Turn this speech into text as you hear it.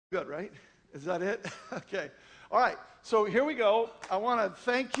Good, right? Is that it? Okay. All right. So here we go. I want to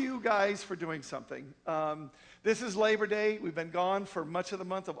thank you guys for doing something. This is Labor Day. We've been gone for much of the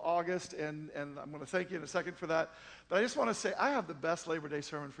month of August, and I'm going to thank you in a second for that. But I just want to say I have the best Labor Day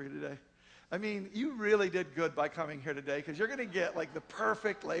sermon for you today. I mean, you really did good by coming here today because you're going to get like the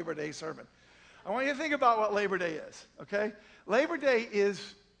perfect Labor Day sermon. I want you to think about what Labor Day is, okay? Labor Day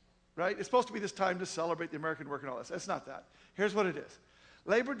is, right, it's supposed to be this time to celebrate the American work and all this. It's not that. Here's what it is.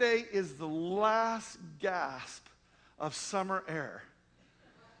 Labor Day is the last gasp of summer air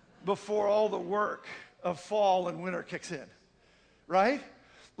before all the work of fall and winter kicks in, right?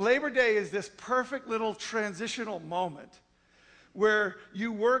 Labor Day is this perfect little transitional moment where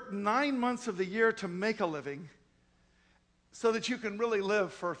you work 9 months of the year to make a living so that you can really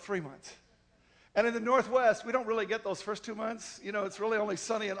live for 3 months. And in the Northwest, we don't really get those first 2 months. You know, it's really only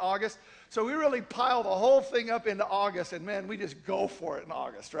sunny in August. So we really pile the whole thing up into August, and man, we just go for it in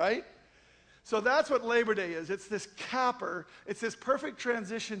August, right? So that's what Labor Day is. It's this capper. It's this perfect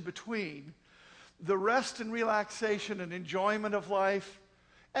transition between the rest and relaxation and enjoyment of life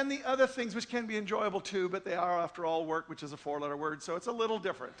and the other things which can be enjoyable too, but they are, after all, work, which is a 4-letter word, so it's a little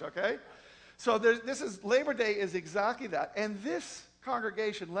different, okay? So Labor Day is exactly that. And this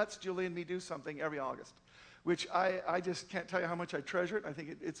congregation lets Julie and me do something every August, which I just can't tell you how much I treasure it. I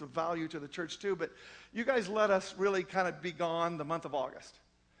think it's a value to the church too, but you guys let us really kind of be gone the month of August.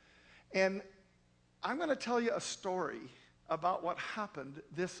 And I'm going to tell you a story about what happened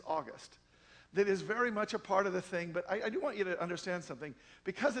this August that is very much a part of the thing, but I do want you to understand something.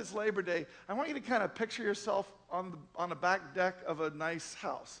 Because it's Labor Day, I want you to kind of picture yourself on the back deck of a nice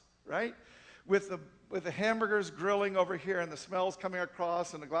house, right? With the hamburgers grilling over here and the smells coming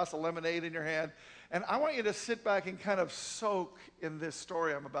across and a glass of lemonade in your hand. And I want you to sit back and kind of soak in this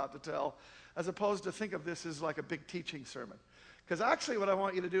story I'm about to tell, as opposed to think of this as like a big teaching sermon. Because actually what I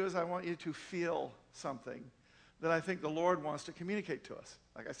want you to do is I want you to feel something that I think the Lord wants to communicate to us.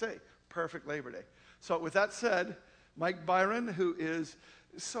 Like I say, perfect Labor Day. So with that said, Mike Byron, who is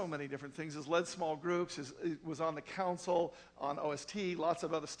so many different things, has led small groups, was on the council, on OST, lots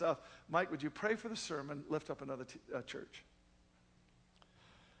of other stuff. Mike, would you pray for the sermon, lift up another church?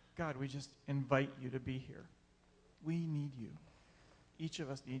 God, we just invite you to be here. We need you. Each of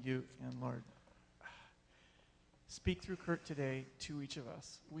us need you, and Lord, speak through Kurt today to each of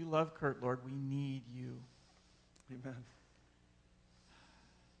us. We love Kurt, Lord. We need you. Amen.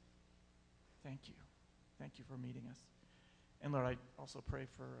 Thank you. Thank you for meeting us. And Lord, I also pray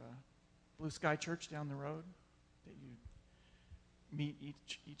for Blue Sky Church down the road, that you meet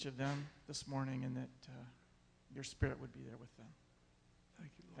each of them this morning, and that your Spirit would be there with them.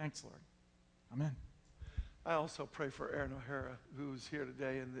 Thank you, Lord. Thanks, Lord. Amen. I also pray for Aaron O'Hara, who's here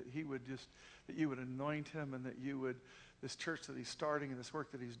today, and that that you would anoint him, and that this church that he's starting and this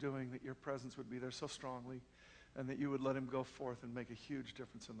work that he's doing, that your presence would be there so strongly, and that you would let him go forth and make a huge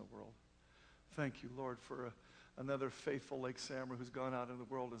difference in the world. Thank you, Lord, for another faithful Lake Samra who's gone out in the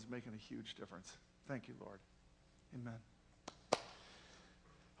world and is making a huge difference. Thank you, Lord. Amen.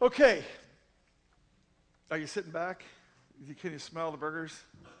 Okay. Are you sitting back? Can you smell the burgers?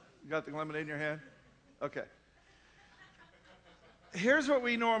 You got the lemonade in your hand? Okay. Here's what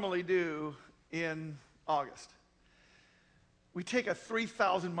we normally do in August. We take a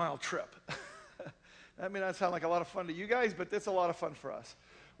 3,000-mile trip. That may not sound like a lot of fun to you guys, but it's a lot of fun for us.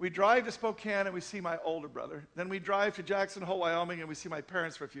 We drive to Spokane and we see my older brother. Then we drive to Jackson Hole, Wyoming, and we see my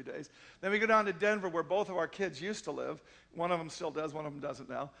parents for a few days. Then we go down to Denver, where both of our kids used to live. One of them still does, one of them doesn't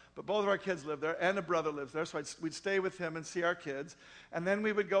now. But both of our kids live there, and a brother lives there, so we'd stay with him and see our kids. And then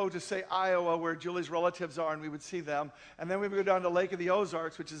we would go to, say, Iowa, where Julie's relatives are, and we would see them. And then we would go down to Lake of the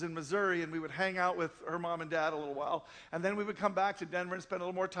Ozarks, which is in Missouri, and we would hang out with her mom and dad a little while. And then we would come back to Denver and spend a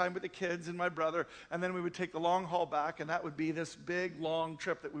little more time with the kids and my brother. And then we would take the long haul back, and that would be this big, long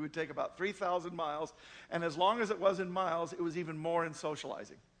trip that we would take about 3,000 miles. And as long as it was in miles, it was even more in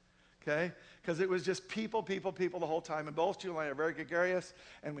socializing. Okay? Because it was just people the whole time. And both Julie and I are very gregarious,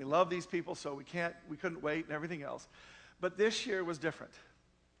 and we love these people, so we couldn't wait and everything else. But this year was different.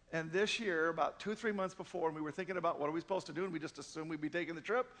 And this year, about 2 or 3 months before, we were thinking about what are we supposed to do, and we just assumed we'd be taking the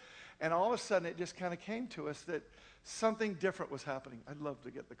trip. And all of a sudden, it just kind of came to us that something different was happening. I'd love to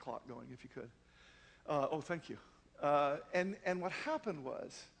get the clock going if you could. Thank you. And what happened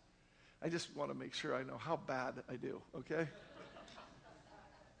was, I just want to make sure I know how bad I do, okay?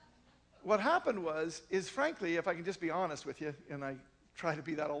 What happened is frankly, if I can just be honest with you, and I try to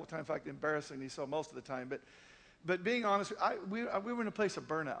be that all the time, in fact, embarrassingly so most of the time, but being honest, we were in a place of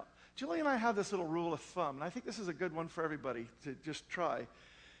burnout. Julie and I have this little rule of thumb, and I think this is a good one for everybody to just try,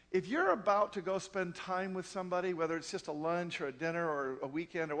 If you're about to go spend time with somebody, whether it's just a lunch or a dinner or a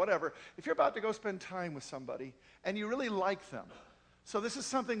weekend or whatever, if you're about to go spend time with somebody and you really like them, so this is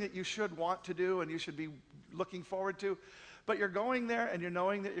something that you should want to do and you should be looking forward to, but you're going there and you're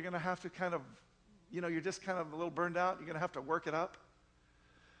knowing that you're going to have to kind of, you're just kind of a little burned out, you're going to have to work it up,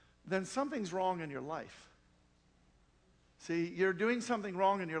 then something's wrong in your life. See, you're doing something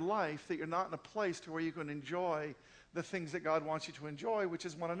wrong in your life that you're not in a place to where you can enjoy the things that God wants you to enjoy, which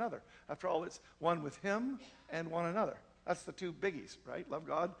is one another. After all, it's one with Him and one another. That's the two biggies, right? Love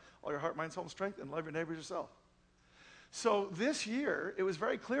God, all your heart, mind, soul, and strength, and love your neighbor as yourself. So this year, it was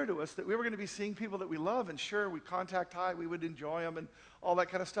very clear to us that we were going to be seeing people that we love, and sure, we contact high, we would enjoy them and all that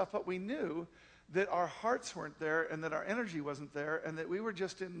kind of stuff, but we knew that our hearts weren't there and that our energy wasn't there and that we were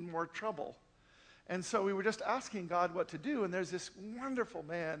just in more trouble. And so we were just asking God what to do, and there's this wonderful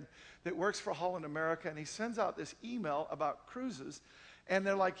man that works for Holland America, and he sends out this email about cruises, and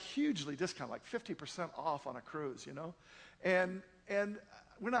they're like hugely discounted, like 50% off on a cruise, And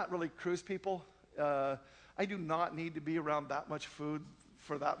we're not really cruise people. I do not need to be around that much food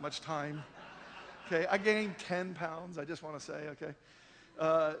for that much time. Okay, I gained 10 pounds, I just want to say, okay.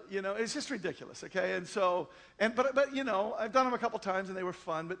 It's just ridiculous, okay? And so, but I've done them a couple times, and they were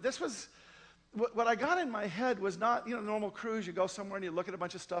fun, but this was... What I got in my head was not, normal cruise. You go somewhere and you look at a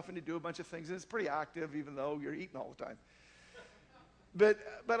bunch of stuff and you do a bunch of things, and it's pretty active even though you're eating all the time. But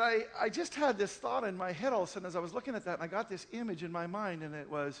I just had this thought in my head all of a sudden as I was looking at that, and I got this image in my mind, and it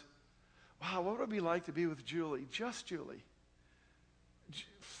was, wow, what would it be like to be with Julie, just Julie,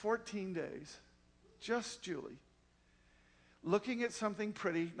 14 days, just Julie, looking at something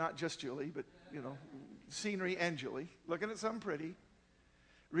pretty, not just Julie, but, scenery and Julie, looking at something pretty,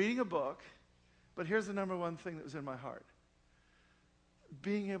 reading a book. But here's the number one thing that was in my heart.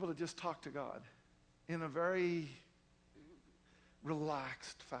 Being able to just talk to God in a very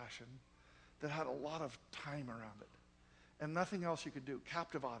relaxed fashion that had a lot of time around it. And nothing else you could do.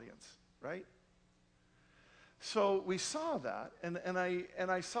 Captive audience, right? So we saw that, and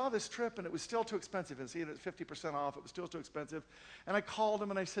I saw this trip, and it was still too expensive. And see, it was 50% off. It was still too expensive. And I called him,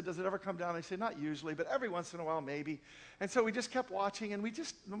 and I said, does it ever come down? I said, not usually, but every once in a while, maybe. And so we just kept watching, and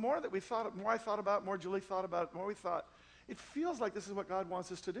the more I thought about it, more Julie thought about it, more we thought, it feels like this is what God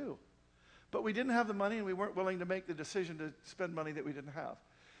wants us to do. But we didn't have the money, and we weren't willing to make the decision to spend money that we didn't have.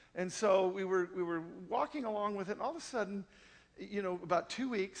 And so we were walking along with it, and all of a sudden, about 2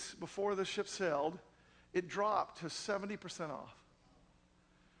 weeks before the ship sailed, it dropped to 70% off.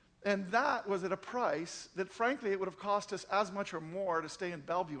 And that was at a price that, frankly, it would have cost us as much or more to stay in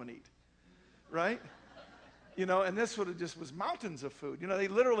Bellevue and eat, right? And this would have just was mountains of food. They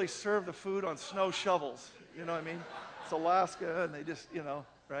literally serve the food on snow shovels. You know what I mean? It's Alaska, and they just,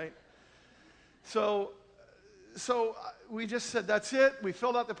 right? So we just said, that's it. We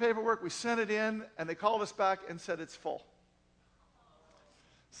filled out the paperwork. We sent it in, and they called us back and said it's full.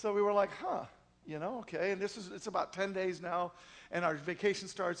 So we were like, okay, and it's about 10 days now, and our vacation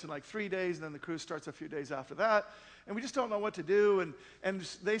starts in like 3 days, and then the cruise starts a few days after that, and we just don't know what to do, and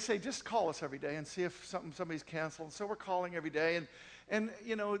they say, just call us every day and see if somebody's canceled. So we're calling every day, and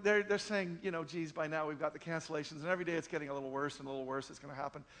they're saying, geez, by now we've got the cancellations, and every day it's getting a little worse and a little worse. It's going to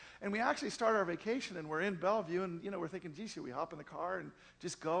happen. And we actually start our vacation, and we're in Bellevue, and we're thinking, geez, should we hop in the car and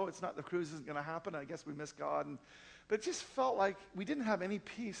just go? The cruise isn't going to happen. I guess we miss God. But it just felt like we didn't have any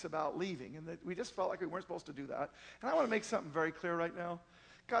peace about leaving, and that we just felt like we weren't supposed to do that. And I want to make something very clear right now.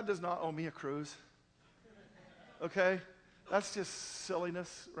 God does not owe me a cruise. Okay? That's just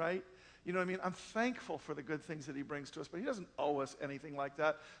silliness, right? You know what I mean? I'm thankful for the good things that He brings to us, but He doesn't owe us anything like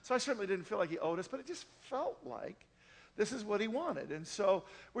that. So I certainly didn't feel like He owed us, but it just felt like this is what He wanted. And so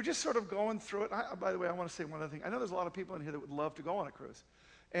we're just sort of going through it. By the way, I want to say one other thing. I know there's a lot of people in here that would love to go on a cruise.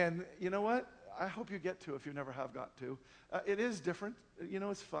 And you know what? I hope you get to if you never have got to. It is different.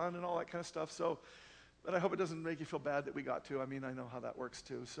 It's fun and all that kind of stuff. So, but I hope it doesn't make you feel bad that we got to. I mean, I know how that works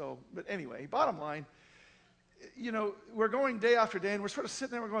too. So, but anyway, bottom line, we're going day after day, and we're sort of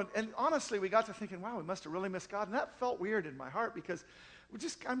sitting there, we're going, and honestly, we got to thinking, wow, we must have really missed God. And that felt weird in my heart because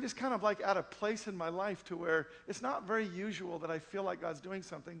I'm just kind of like at a place in my life to where it's not very usual that I feel like God's doing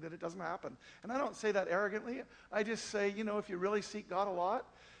something that it doesn't happen. And I don't say that arrogantly. I just say, if you really seek God a lot,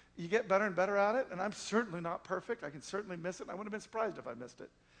 you get better and better at it, and I'm certainly not perfect. I can certainly miss it, and I wouldn't have been surprised if I missed it.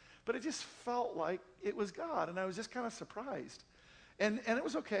 But it just felt like it was God, and I was just kind of surprised. And it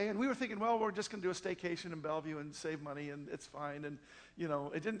was okay, and we were thinking, well, we're just going to do a staycation in Bellevue and save money, and it's fine. And,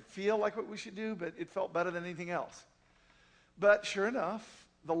 it didn't feel like what we should do, but it felt better than anything else. But sure enough,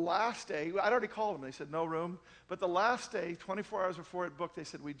 the last day, I'd already called them. They said no room. But the last day, 24 hours before it booked, they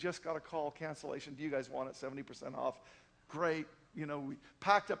said, we just got a call cancellation. Do you guys want it 70% off? Great. We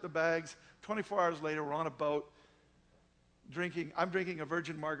packed up the bags. 24 hours later, we're on a boat drinking. I'm drinking a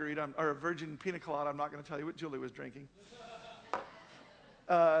virgin margarita, or a virgin pina colada. I'm not going to tell you what Julie was drinking.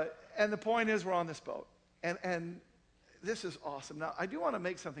 And the point is, we're on this boat. And this is awesome. Now, I do want to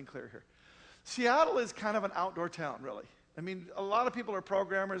make something clear here. Seattle is kind of an outdoor town, really. I mean, a lot of people are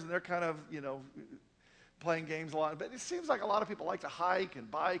programmers, and they're kind of, playing games a lot. But it seems like a lot of people like to hike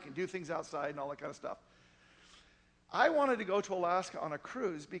and bike and do things outside and all that kind of stuff. I wanted to go to Alaska on a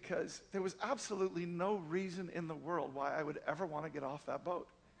cruise because there was absolutely no reason in the world why I would ever want to get off that boat.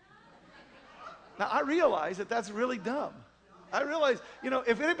 Now, I realize that that's really dumb. I realize,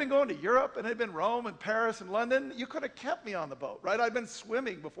 if it had been going to Europe and it had been Rome and Paris and London, you could have kept me on the boat, right? I'd been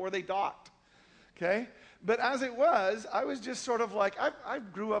swimming before they docked, okay? But as it was, I was just sort of like, I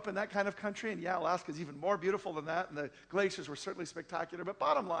grew up in that kind of country, and yeah, Alaska's even more beautiful than that, and the glaciers were certainly spectacular. But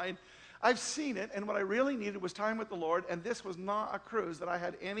bottom line, I've seen it, and what I really needed was time with the Lord, and this was not a cruise that I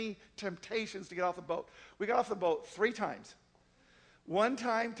had any temptations to get off the boat. We got off the boat 3 times. One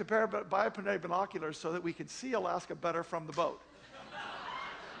time to buy a pair of binoculars so that we could see Alaska better from the boat.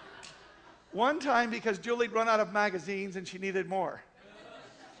 One time because Julie'd run out of magazines and she needed more.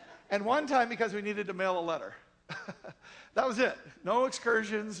 And one time because we needed to mail a letter. That was it. No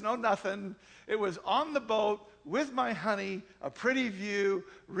excursions, no nothing. It was on the boat with my honey, a pretty view,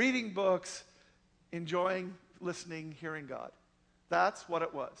 reading books, enjoying, listening, hearing God. That's what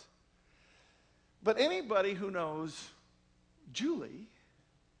it was. But anybody who knows Julie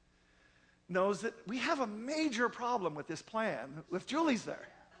knows that we have a major problem with this plan if Julie's there.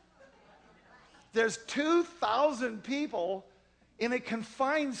 There's 2,000 people in a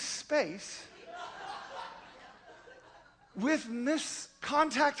confined space with Miss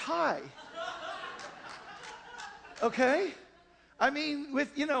Contact High. Okay? I mean,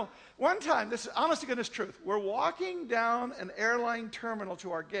 one time, this is honest to goodness truth, we're walking down an airline terminal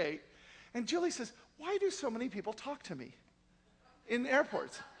to our gate, and Julie says, "Why do so many people talk to me in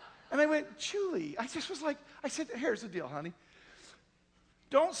airports?" And I went, "Julie," I said, "Here's the deal, honey.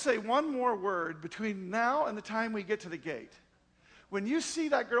 Don't say one more word between now and the time we get to the gate. When you see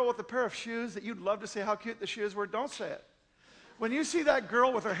that girl with a pair of shoes that you'd love to say how cute the shoes were, don't say it. When you see that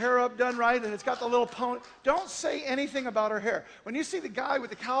girl with her hair up done right and it's got the little pony, don't say anything about her hair. When you see the guy with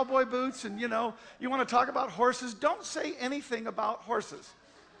the cowboy boots and, you want to talk about horses, don't say anything about horses.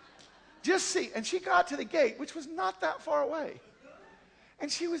 Just see." And she got to the gate, which was not that far away. And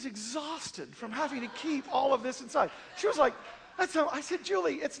she was exhausted from having to keep all of this inside. She was like, I said,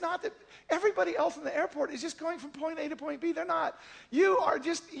 "Julie, it's not that everybody else in the airport is just going from point A to point B. They're not.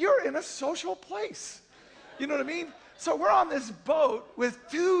 You're in a social place." You know what I mean? So we're on this boat with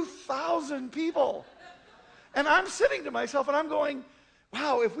 2,000 people. And I'm sitting to myself and I'm going,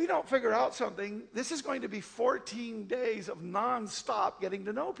 wow, if we don't figure out something, this is going to be 14 days of nonstop getting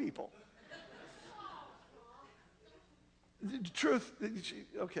to know people. The truth,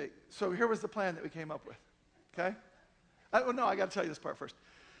 okay, so here was the plan that we came up with, okay? I got to tell you this part first.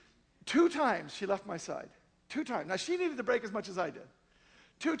 2 times she left my side. 2 times. Now, she needed the break as much as I did.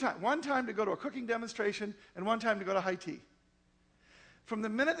 2 times. One time to go to a cooking demonstration and one time to go to high tea. From the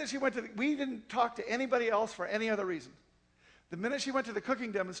minute that she went we didn't talk to anybody else for any other reason. The minute she went to the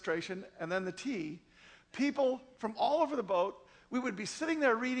cooking demonstration and then the tea, people from all over the boat, we would be sitting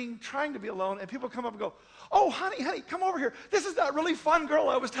there reading, trying to be alone, and people come up and go, "Oh, honey, come over here. This is that really fun girl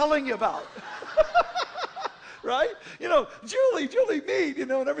I was telling you about." Right? Julie, me,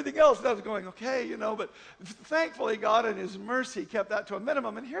 and everything else. And I was going, okay, but thankfully God in his mercy kept that to a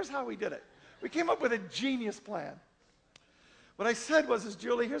minimum. And here's how we did it. We came up with a genius plan. What I said was,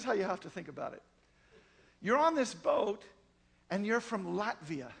 Julie, here's how you have to think about it. You're on this boat, and you're from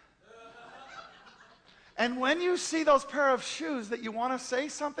Latvia. And when you see those pair of shoes that you want to say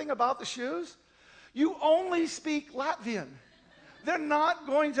something about the shoes, you only speak Latvian. They're not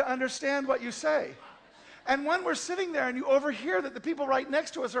going to understand what you say. And when we're sitting there and you overhear that the people right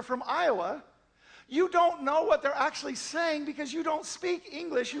next to us are from Iowa, you don't know what they're actually saying because you don't speak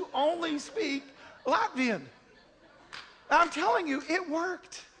English. You only speak Latvian. I'm telling you, it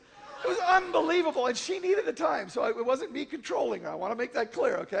worked. It was unbelievable. And she needed the time, so it wasn't me controlling her. I want to make that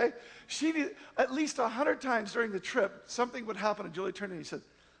clear, okay? She needed, at least 100 times during the trip, something would happen, and Julie turned to me and said,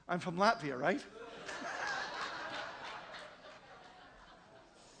 "I'm from Latvia, right?"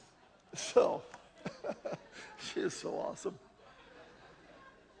 So... she is so awesome.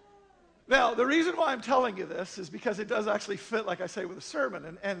 Now, the reason why I'm telling you this is because it does actually fit, like I say, with the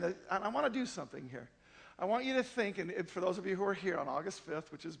sermon. And I want to do something here. I want you to think, and for those of you who are here on August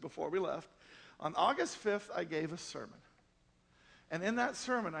 5th, which is before we left, on August 5th, I gave a sermon. And in that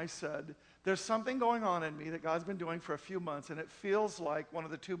sermon, I said There's something going on in me that God's been doing for a few months, and it feels like one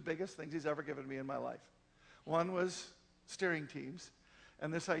of the two biggest things he's ever given me in my life. One was steering teams,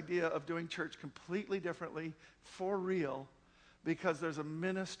 and this idea of doing church completely differently, for real, because there's a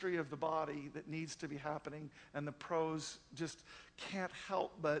ministry of the body that needs to be happening, and the pros just can't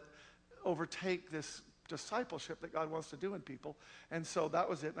help but overtake this discipleship that God wants to do in people. And so that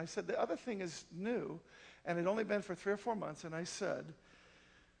was it. And I said, the other thing is new, and it had only been for 3 or 4 months, and I said,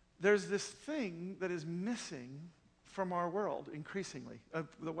 there's this thing that is missing from our world increasingly,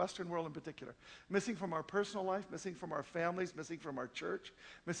 the Western world in particular. Missing from our personal life, missing from our families, missing from our church,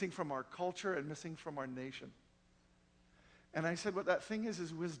 missing from our culture, and missing from our nation. And I said, what that thing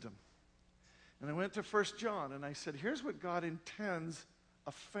is wisdom. And I went to 1 John, and I said, here's what God intends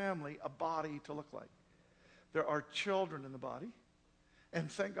a family, a body to look like. There are children in the body,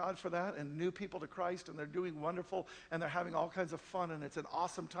 and thank God for that, and new people to Christ, and they're doing wonderful, and they're having all kinds of fun, and it's an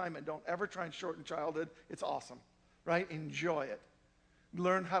awesome time, and don't ever try and shorten childhood. It's awesome, right? Enjoy it.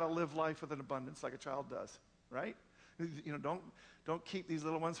 Learn how to live life with an abundance like a child does, right? You know, don't keep these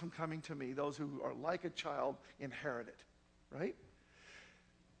little ones from coming to me. Those who are like a child inherit it, right?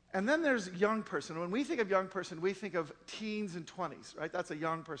 And then there's young person. When we think of young person, we think of teens and 20s, right? That's a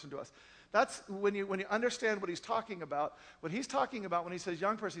young person to us. That's when you understand what he's talking about. What he's talking about when he says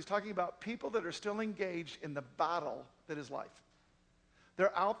young person, he's talking about people that are still engaged in the battle that is life.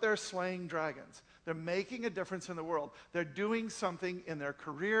 They're out there slaying dragons. They're making a difference in the world. They're doing something in their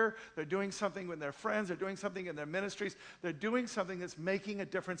career. They're doing something with their friends. They're doing something in their ministries. They're doing something that's making a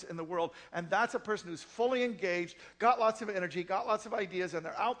difference in the world. And that's a person who's fully engaged, got lots of energy, got lots of ideas, and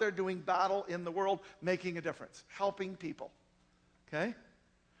they're out there doing battle in the world, making a difference, helping people. Okay?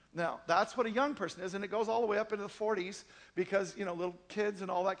 Now, that's what a young person is, and it goes all the way up into the 40s because, you know, little kids and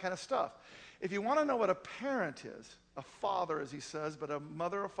all that kind of stuff. If you want to know what a parent is, a father, as he says, but a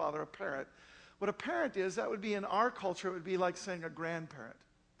mother, a father, a parent, what a parent is, that would be in our culture, it would be like saying a grandparent.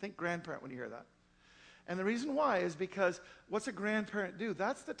 Think grandparent when you hear that. And the reason why is because what's a grandparent do?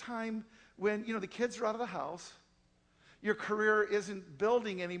 That's the time when, you know, the kids are out of the house. Your career isn't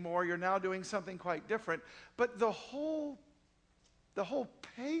building anymore. You're now doing something quite different. But the whole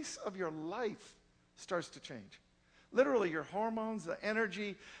pace of your life starts to change. Literally, your hormones, the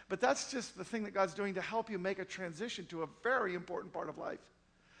energy, but that's just the thing that God's doing to help you make a transition to a very important part of life,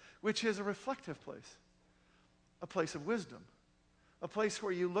 which is a reflective place, a place of wisdom, a place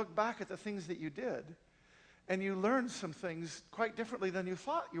where you look back at the things that you did and you learn some things quite differently than you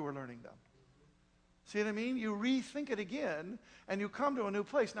thought you were learning them. See what I mean? You rethink it again, and you come to a new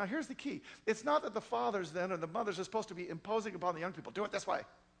place. Now, here's the key. It's not that the fathers then or the mothers are supposed to be imposing upon the young people, do it this way,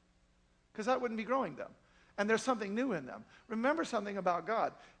 because that wouldn't be growing them. And there's something new in them. Remember something about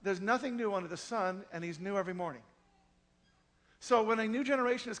God. There's nothing new under the sun, and he's new every morning. So when a new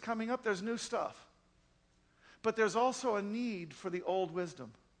generation is coming up, there's new stuff. But there's also a need for the old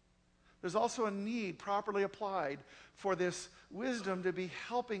wisdom. There's also a need, properly applied, for this wisdom to be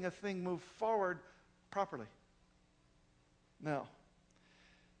helping a thing move forward properly. Now,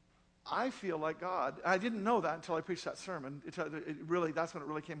 I feel like God, I didn't know that until I preached that sermon. That's when it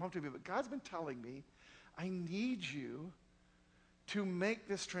really came home to me. But God's been telling me, I need you to make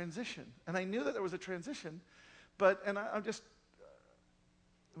this transition. And I knew that there was a transition, I'll get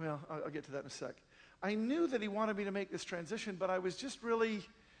to that in a sec. I knew that he wanted me to make this transition, but I was just really,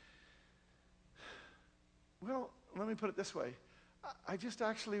 let me put it this way. I just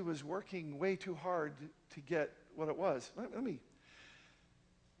actually was working way too hard to get what it was.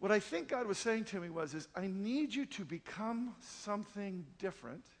 What I think God was saying to me is I need you to become something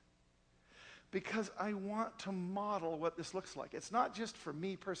different because I want to model what this looks like. It's not just for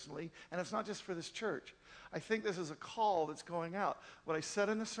me personally, and it's not just for this church. I think this is a call that's going out. What I said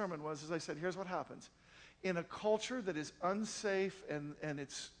in the sermon was I said, here's what happens. In a culture that is unsafe and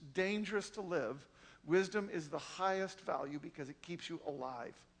it's dangerous to live, wisdom is the highest value because it keeps you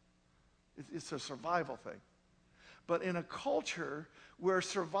alive. It's a survival thing. But in a culture where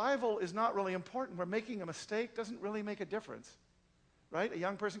survival is not really important, where making a mistake doesn't really make a difference, right? A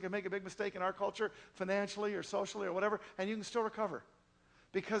young person can make a big mistake in our culture, financially or socially or whatever, and you can still recover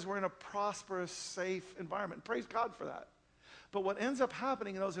because we're in a prosperous, safe environment. Praise God for that. But what ends up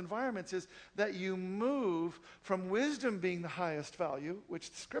happening in those environments is that you move from wisdom being the highest value,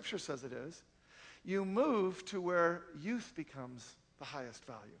 which the Scripture says it is, you move to where youth becomes the highest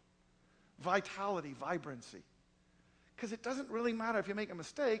value. Vitality, vibrancy. Because it doesn't really matter if you make a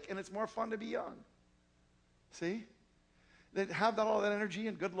mistake, and it's more fun to be young. See? They have all that energy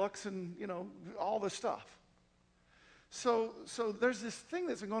and good looks and, all this stuff. So there's this thing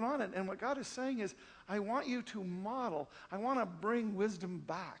that's been going on, and what God is saying is, I want you to model. I want to bring wisdom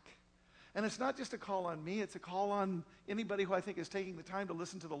back. And it's not just a call on me, it's a call on anybody who I think is taking the time to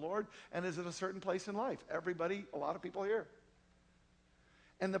listen to the Lord and is at a certain place in life. Everybody, a lot of people here.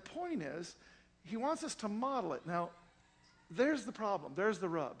 And the point is, he wants us to model it. Now, there's the problem. There's the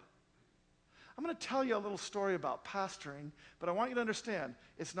rub. I'm going to tell you a little story about pastoring, but I want you to understand,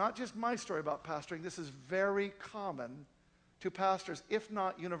 it's not just my story about pastoring. This is very common to pastors, if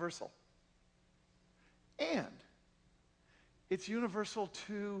not universal. And it's universal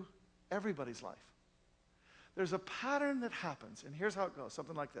to everybody's life. There's a pattern that happens, and here's how it goes,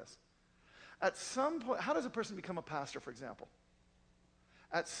 something like this. At some point, how does a person become a pastor, for example?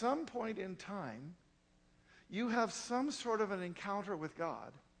 At some point in time, you have some sort of an encounter with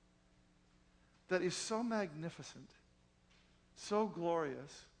God that is so magnificent, so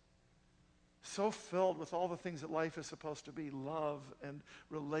glorious, so filled with all the things that life is supposed to be, love and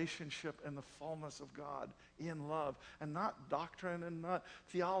relationship and the fullness of God in love, and not doctrine and not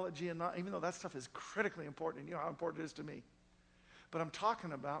theology, and not, even though that stuff is critically important, and you know how important it is to me. But I'm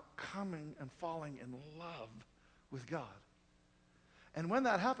talking about coming and falling in love with God. And when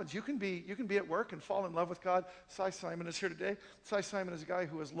that happens, you can be at work and fall in love with God. Cy Simon is here today. Cy Simon is a guy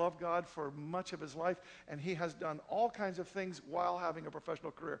who has loved God for much of his life, and he has done all kinds of things while having a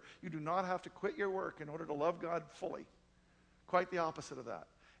professional career. You do not have to quit your work in order to love God fully. Quite the opposite of that.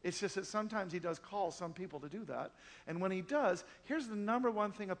 It's just that sometimes he does call some people to do that. And when he does, here's the number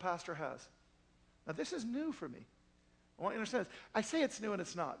one thing a pastor has. Now, this is new for me. I want you to understand this. I say it's new and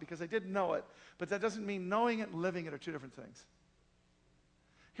it's not, because I didn't know it, but that doesn't mean knowing it and living it are two different things.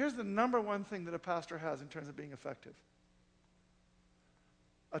 Here's the number one thing that a pastor has in terms of being effective.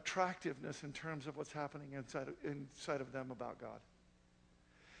 Attractiveness in terms of what's happening inside of them about God.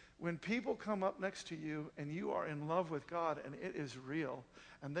 When people come up next to you and you are in love with God and it is real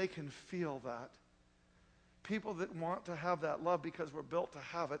and they can feel that, people that want to have that love because we're built to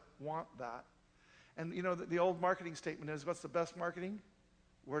have it want that. And you know, the old marketing statement is, what's the best marketing?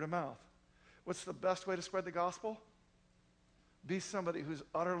 Word of mouth. What's the best way to spread the gospel? Be somebody who's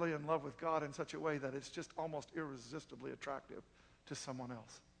utterly in love with God in such a way that it's just almost irresistibly attractive to someone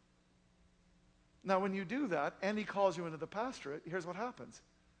else. Now, when you do that, and he calls you into the pastorate, here's what happens.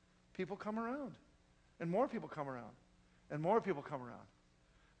 People come around, and more people come around, and more people come around,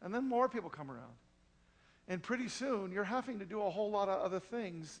 and then more people come around. And pretty soon, you're having to do a whole lot of other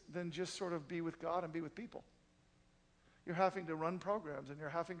things than just sort of be with God and be with people. You're having to run programs, and you're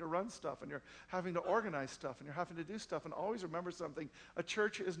having to run stuff, and you're having to organize stuff, and you're having to do stuff. And always remember something. A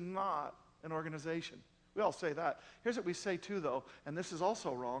church is not an organization. We all say that. Here's what we say too, though, and this is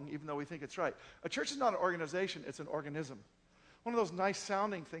also wrong, even though we think it's right. A church is not an organization. It's an organism. One of those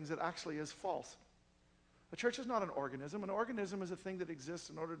nice-sounding things that actually is false. A church is not an organism. An organism is a thing that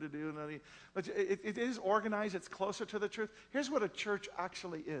exists in order to do. But it is organized. It's closer to the truth. Here's what a church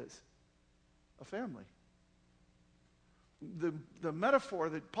actually is. A family. The metaphor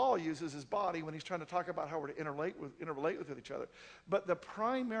that Paul uses is body when he's trying to talk about how we're to interrelate with each other. But the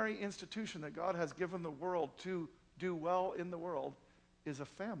primary institution that God has given the world to do well in the world is a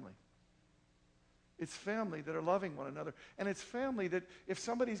family. It's family that are loving one another. And it's family that if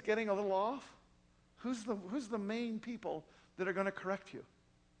somebody's getting a little off, who's the main people that are going to correct you?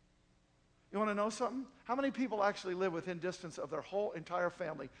 You want to know something? How many people actually live within distance of their whole entire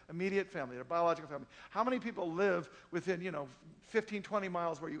family, immediate family, their biological family? How many people live within, 15, 20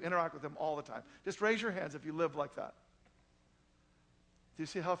 miles where you interact with them all the time? Just raise your hands if you live like that. Do you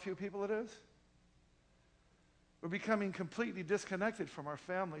see how few people it is? We're becoming completely disconnected from our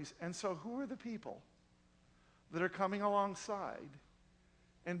families. And so who are the people that are coming alongside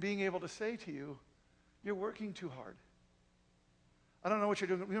and being able to say to you, you're working too hard? I don't know what you're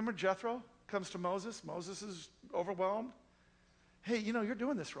doing. Remember Jethro comes to Moses. Moses is overwhelmed. Hey, you're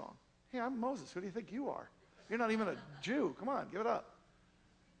doing this wrong. Hey, I'm Moses. Who do you think you are? You're not even a Jew. Come on, give it up.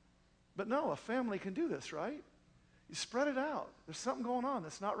 But no, a family can do this, right? You spread it out. There's something going on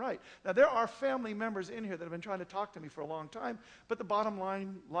that's not right. Now, there are family members in here that have been trying to talk to me for a long time, but the bottom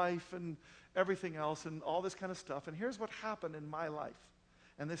line, life and everything else and all this kind of stuff. And here's what happened in my life.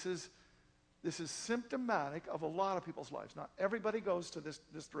 And this is symptomatic of a lot of people's lives. Not everybody goes to this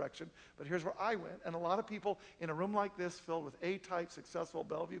direction, but here's where I went. And a lot of people in a room like this filled with A-type, successful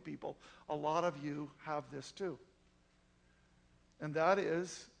Bellevue people, a lot of you have this too. And that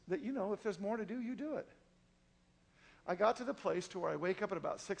is that, if there's more to do, you do it. I got to the place to where I wake up at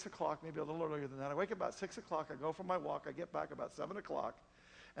about 6 o'clock, maybe a little earlier than that. I wake up about 6 o'clock, I go for my walk, I get back about 7 o'clock,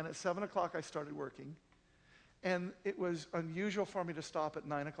 and at 7 o'clock I started working. And it was unusual for me to stop at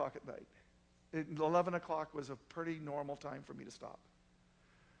 9 o'clock at night. 11 o'clock was a pretty normal time for me to stop.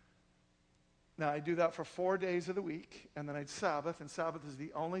 Now, I do that for 4 days of the week, and then I'd Sabbath, and Sabbath is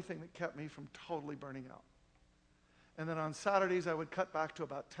the only thing that kept me from totally burning out. And then on Saturdays, I would cut back to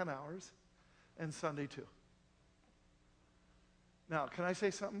about 10 hours, and Sunday too. Now, can I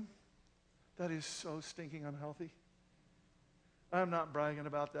say something? That is so stinking unhealthy. I'm not bragging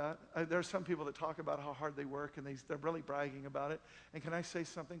about that. There's some people that talk about how hard they work, and they're really bragging about it. And can I say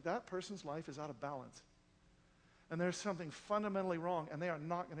something? That person's life is out of balance. And there's something fundamentally wrong, and they are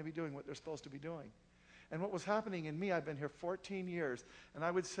not going to be doing what they're supposed to be doing. And what was happening in me, I've been here 14 years, and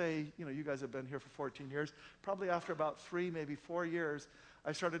I would say, you guys have been here for 14 years. Probably after about 3, maybe 4 years,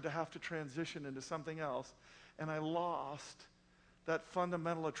 I started to have to transition into something else, and I lost that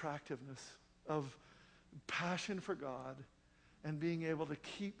fundamental attractiveness of passion for God and being able to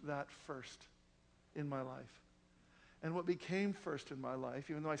keep that first in my life. And what became first in my life,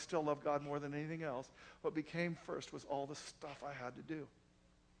 even though I still love God more than anything else, what became first was all the stuff I had to do.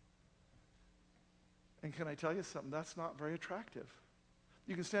 And can I tell you something? That's not very attractive.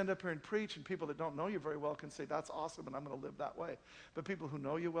 You can stand up here and preach, and people that don't know you very well can say, that's awesome, and I'm going to live that way. But people who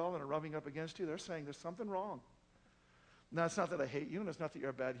know you well and are rubbing up against you, they're saying there's something wrong. Now, it's not that I hate you, and it's not that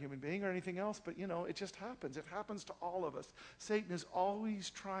you're a bad human being or anything else, but, it just happens. It happens to all of us. Satan is always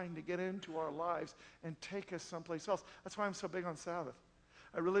trying to get into our lives and take us someplace else. That's why I'm so big on Sabbath.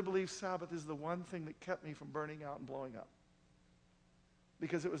 I really believe Sabbath is the one thing that kept me from burning out and blowing up.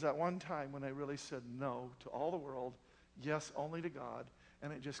 Because it was that one time when I really said no to all the world, yes only to God,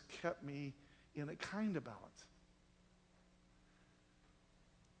 and it just kept me in a kind of balance.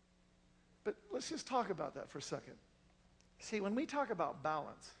 But let's just talk about that for a second. See, when we talk about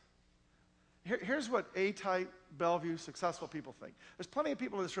balance, here's what A-type, Bellevue, successful people think. There's plenty of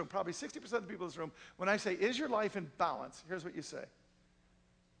people in this room, probably 60% of the people in this room, when I say, is your life in balance? Here's what you say.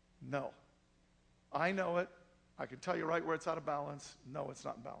 No. I know it. I can tell you right where it's out of balance. No, it's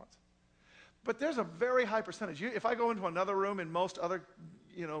not in balance. But there's a very high percentage. If I go into another room in most other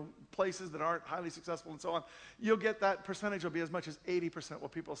places that aren't highly successful and so on, you'll get that percentage will be as much as 80% where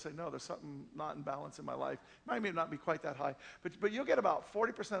people say, no, there's something not in balance in my life. It might not be quite that high. But you'll get about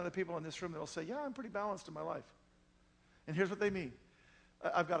 40% of the people in this room that will say, yeah, I'm pretty balanced in my life. And here's what they mean.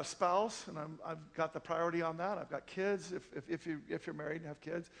 I've got a spouse, and I've got the priority on that. I've got kids. If you're married and have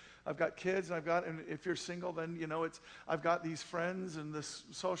kids, I've got kids, and if you're single, then I've got these friends and this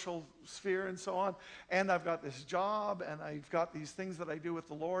social sphere and so on, and I've got this job, and I've got these things that I do with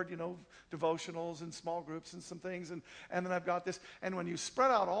the Lord, devotionals and small groups and some things, and then I've got this. And when you spread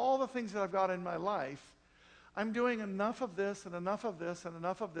out all the things that I've got in my life, I'm doing enough of this and enough of this and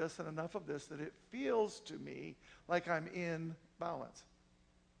enough of this and enough of this that it feels to me like I'm in balance.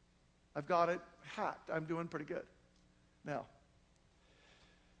 I've got it hacked. I'm doing pretty good. Now,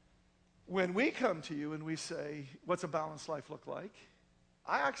 when we come to you and we say, what's a balanced life look like?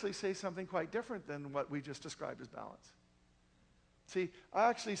 I actually say something quite different than what we just described as balance. See, I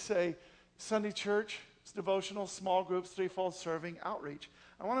actually say Sunday church, devotional, small groups, threefold serving, outreach.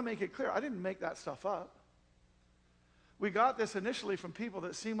 I want to make it clear, I didn't make that stuff up. We got this initially from people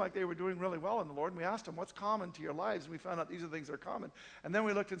that seemed like they were doing really well in the Lord, and we asked them, what's common to your lives? And we found out these are the things that are common. And then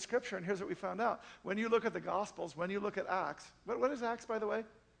we looked in Scripture, and here's what we found out. When you look at the Gospels, when you look at Acts, what is Acts, by the way?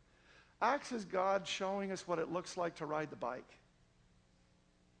 Acts is God showing us what it looks like to ride the bike.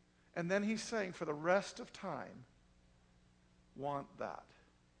 And then he's saying, for the rest of time, want that.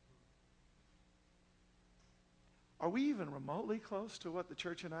 Are we even remotely close to what the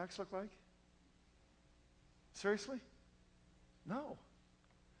church in Acts looked like? Seriously? No.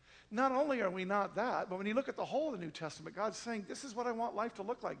 Not only are we not that, but when you look at the whole of the New Testament, God's saying, this is what I want life to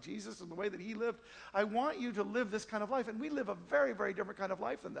look like. Jesus and the way that he lived. I want you to live this kind of life. And we live a very, very different kind of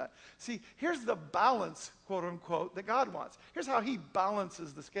life than that. See, here's the balance, quote unquote, that God wants. Here's how he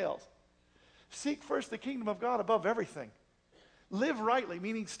balances the scales. Seek first the kingdom of God above everything. Live rightly,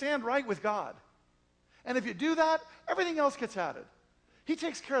 meaning stand right with God. And if you do that, everything else gets added. He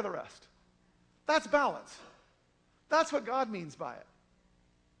takes care of the rest. That's balance. That's what God means by it.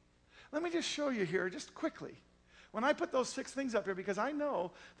 Let me just show you here, just quickly. When I put those 6 things up here, because I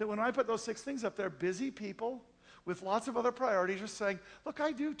know that when I put those 6 things up there, busy people with lots of other priorities are saying, look,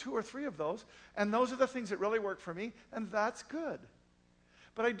 I do 2 or 3 of those, and those are the things that really work for me, and that's good.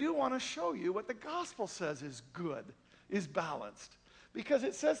 But I do want to show you what the gospel says is good, is balanced. Because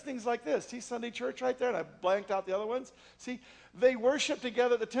it says things like this. See Sunday church right there? And I blanked out the other ones. See, they worship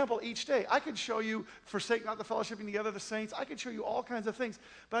together at the temple each day. I could show you, forsake not the fellowshipping together of the saints. I could show you all kinds of things.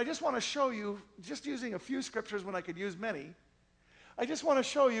 But I just want to show you, just using a few scriptures when I could use many, I just want to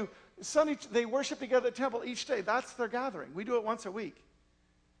show you, Sunday, they worship together at the temple each day. That's their gathering. We do it once a week.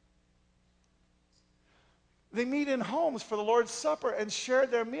 They meet in homes for the Lord's Supper and share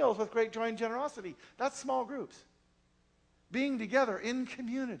their meals with great joy and generosity. That's small groups. Being together in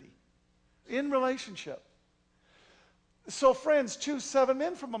community, in relationship. So friends, choose 7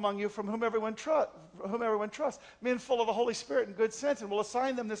 men from among you from whom everyone trusts, men full of the Holy Spirit and good sense, and will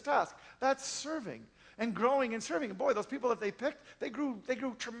assign them this task. That's serving and growing and serving. And boy, those people that they picked, they grew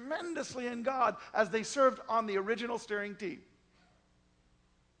tremendously in God as they served on the original steering team.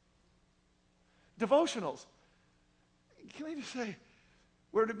 Devotionals. Can I just say,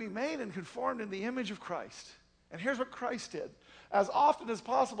 we're to be made and conformed in the image of Christ. And here's what Christ did. As often as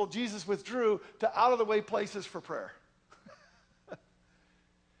possible, Jesus withdrew to out-of-the-way places for prayer.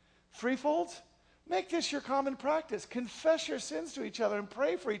 Threefolds, make this your common practice. Confess your sins to each other and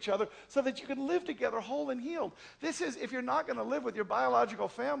pray for each other so that you can live together whole and healed. This is, if you're not going to live with your biological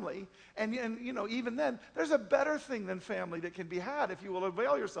family, and you know, even then, there's a better thing than family that can be had if you will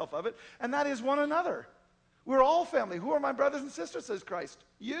avail yourself of it, and that is one another. We're all family. Who are my brothers and sisters, says Christ?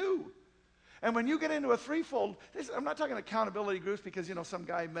 You. And when you get into a threefold, I'm not talking accountability groups because, you know, some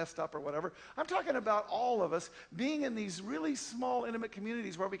guy messed up or whatever. I'm talking about all of us being in these really small, intimate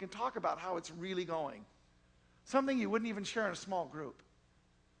communities where we can talk about how it's really going. Something you wouldn't even share in a small group.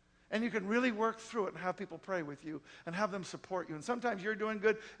 And you can really work through it and have people pray with you and have them support you. And sometimes you're doing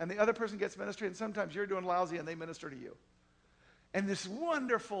good and the other person gets ministry, and sometimes you're doing lousy and they minister to you. And this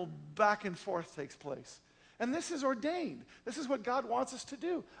wonderful back and forth takes place. And this is ordained. This is what God wants us to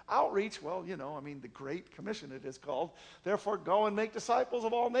do. Outreach, well, you know, I mean, the Great Commission it is called. Therefore, go and make disciples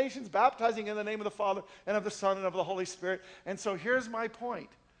of all nations, baptizing in the name of the Father and of the Son and of the Holy Spirit. And so here's my point.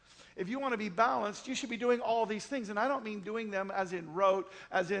 If you want to be balanced, you should be doing all these things. And I don't mean doing them as in rote,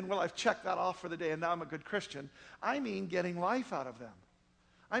 as in, well, I've checked that off for the day and now I'm a good Christian. I mean getting life out of them.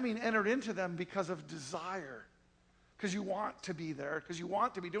 I mean entered into them because of desire. Because you want to be there, because you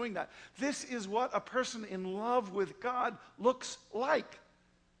want to be doing that. This is what a person in love with God looks like.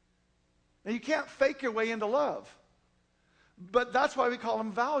 Now, you can't fake your way into love. But that's why we call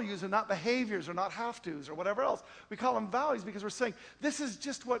them values and not behaviors or not have-tos or whatever else. We call them values because we're saying this is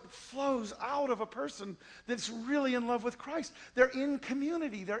just what flows out of a person that's really in love with Christ. They're in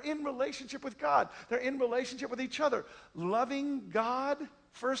community. They're in relationship with God. They're in relationship with each other. Loving God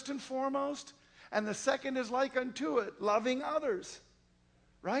first and foremost. And the second is like unto it, loving others.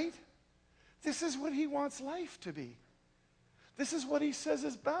 Right? This is what he wants life to be. This is what he says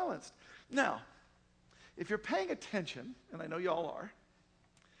is balanced. Now, if you're paying attention, and I know you all are,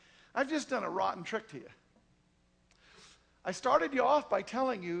 I've just done a rotten trick to you. I started you off by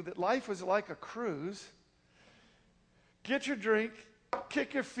telling you that life was like a cruise. Get your drink,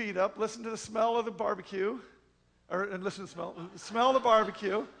 kick your feet up, listen to the smell of the barbecue, and listen to the smell of the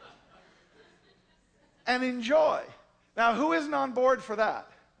barbecue, and enjoy. Now, who isn't on board for that,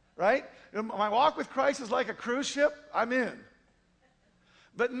 right? My walk with Christ is like a cruise ship. I'm in.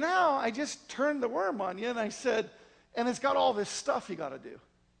 But now I just turned the worm on you and I said, and it's got all this stuff you got to do.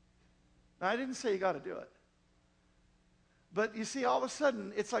 Now, I didn't say you got to do it. But you see, all of a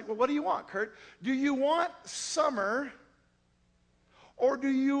sudden, it's like, well, what do you want, Kurt? Do you want summer or do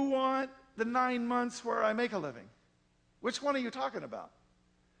you want the 9 months where I make a living? Which one are you talking about?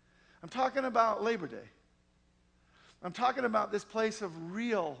 I'm talking about Labor Day. I'm talking about this place of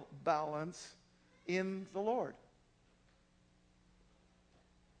real balance in the Lord.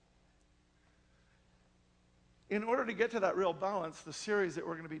 In order to get to that real balance, the series that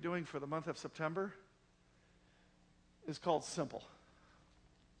we're going to be doing for the month of September is called Simple.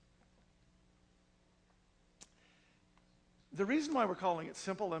 The reason why we're calling it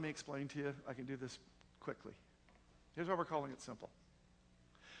Simple, let me explain to you. I can do this quickly. Here's why we're calling it Simple.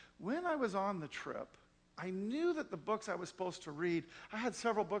 When I was on the trip, I knew that the books I was supposed to read, I had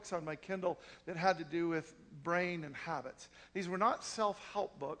several books on my Kindle that had to do with brain and habits. These were not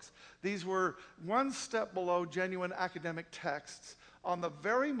self-help books. These were one step below genuine academic texts on the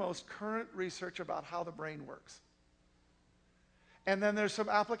very most current research about how the brain works. And then there's some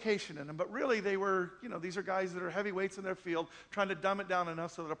application in them. But really, they were, you know, these are guys that are heavyweights in their field trying to dumb it down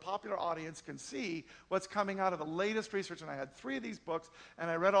enough so that a popular audience can see what's coming out of the latest research. And I had 3 of these books,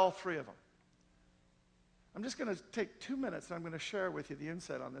 and I read all 3 of them. I'm just going to take 2 minutes, and I'm going to share with you the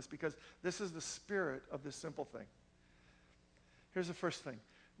insight on this because this is the spirit of this simple thing. Here's the first thing.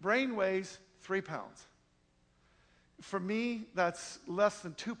 Brain weighs 3 pounds. For me, that's less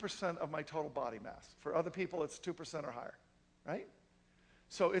than 2% of my total body mass. For other people, it's 2% or higher. Right?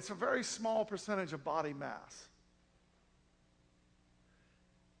 So it's a very small percentage of body mass.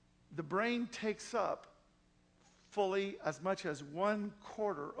 The brain takes up fully as much as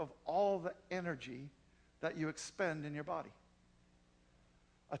 1/4 of all the energy that you expend in your body.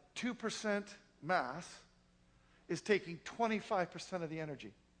 A 2% mass is taking 25% of the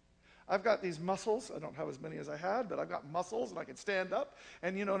energy. I've got these muscles. I don't have as many as I had, but I've got muscles and I can stand up.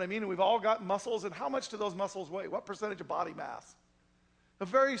 And you know what I mean? And we've all got muscles. And how much do those muscles weigh? What percentage of body mass? A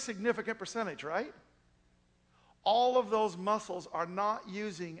very significant percentage, right? All of those muscles are not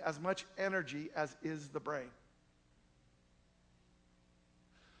using as much energy as is the brain.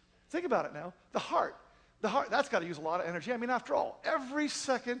 Think about it now. The heart, that's got to use a lot of energy. I mean, after all, every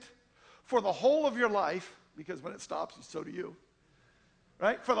second for the whole of your life, because when it stops, so do you,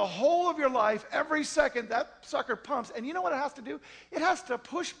 right? For the whole of your life, every second, that sucker pumps. And you know what it has to do? It has to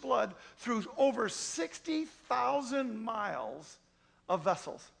push blood through over 60,000 miles of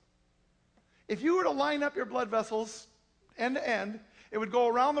vessels. If you were to line up your blood vessels end to end, it would go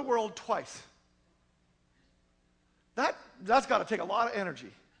around the world twice. That's got to take a lot of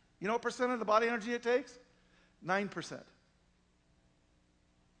energy. You know what percent of the body energy it takes? 9%.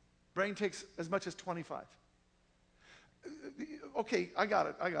 Brain takes as much as 25. Okay, I got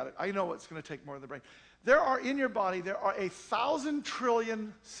it. I know it's going to take more than the brain. In your body, there are 1,000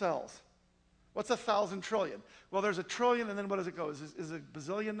 trillion cells. What's 1,000 trillion? Well, there's a trillion, and then what does it go? Is it a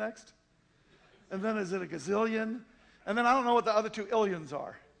bazillion next? And then is it a gazillion? And then I don't know what the other two illions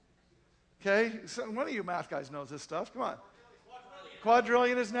are. Okay? So one of you math guys knows this stuff. Come on.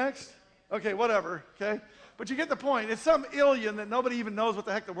 Quadrillion is next? Okay, whatever. Okay? But you get the point. It's some illion that nobody even knows what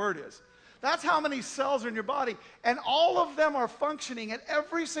the heck the word is. That's how many cells are in your body. And all of them are functioning. At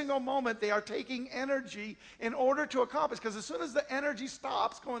every single moment, they are taking energy in order to accomplish. Because as soon as the energy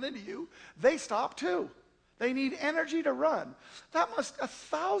stops going into you, they stop too. They need energy to run.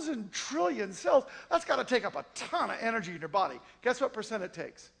 1,000 trillion cells, that's got to take up a ton of energy in your body. Guess what percent it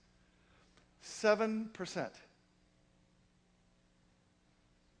takes? 7%.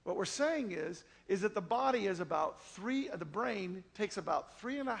 What we're saying is that the body is the brain takes about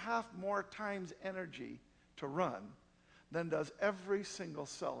 3.5 more times energy to run than does every single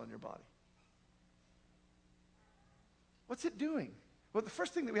cell in your body. What's it doing? Well, the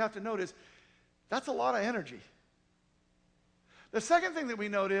first thing that we have to note is that's a lot of energy. The second thing that we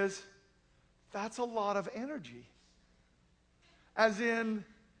note is that's a lot of energy. As in,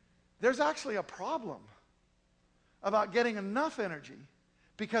 there's actually a problem about getting enough energy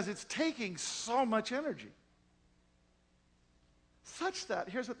because it's taking so much energy. Such that,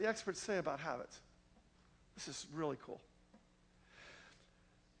 here's what the experts say about habits. This is really cool.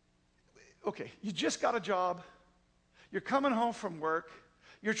 Okay, you just got a job. You're coming home from work.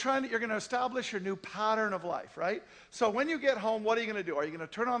 You're going to establish your new pattern of life, right? So when you get home, what are you going to do? Are you going to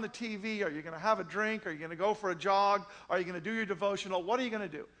turn on the TV? Are you going to have a drink? Are you going to go for a jog? Are you going to do your devotional? What are you going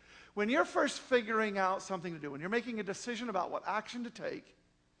to do? When you're first figuring out something to do, when you're making a decision about what action to take,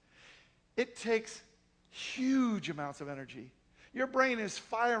 it takes huge amounts of energy. Your brain is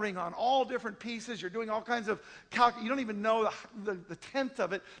firing on all different pieces. You're doing all kinds of you don't even know the tenth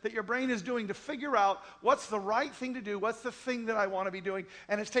of it that your brain is doing to figure out what's the right thing to do, what's the thing that I want to be doing,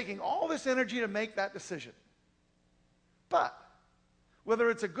 and it's taking all this energy to make that decision. But whether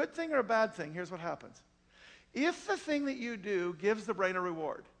it's a good thing or a bad thing, here's what happens. If the thing that you do gives the brain a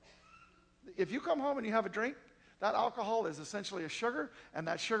reward, if you come home and you have a drink, that alcohol is essentially a sugar, and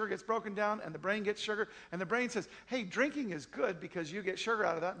that sugar gets broken down, and the brain gets sugar, and the brain says, hey, drinking is good because you get sugar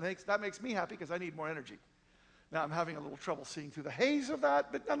out of that, and that makes me happy because I need more energy. Now, I'm having a little trouble seeing through the haze of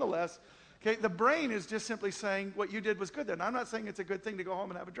that, but nonetheless, okay, the brain is just simply saying what you did was good there. And I'm not saying it's a good thing to go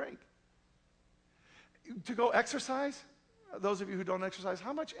home and have a drink. To go exercise, those of you who don't exercise,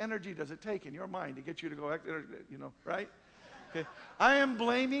 how much energy does it take in your mind to get you to go, right? Okay. I am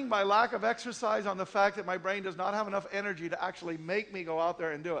blaming my lack of exercise on the fact that my brain does not have enough energy to actually make me go out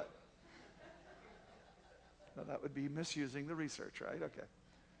there and do it. Now, that would be misusing the research, right? Okay.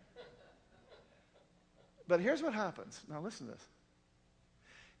 But here's what happens. Now, listen to this.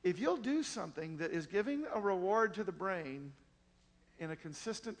 If you'll do something that is giving a reward to the brain in a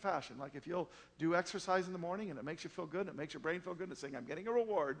consistent fashion, like if you'll do exercise in the morning and it makes you feel good, and it makes your brain feel good, and it's saying, I'm getting a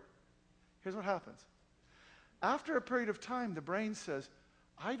reward, here's what happens. After a period of time, the brain says,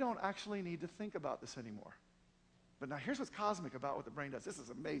 I don't actually need to think about this anymore. But now here's what's cosmic about what the brain does. This is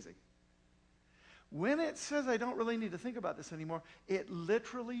amazing. When it says I don't really need to think about this anymore, it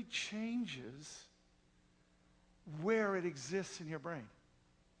literally changes where it exists in your brain.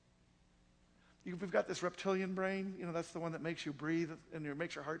 We've got this reptilian brain, that's the one that makes you breathe and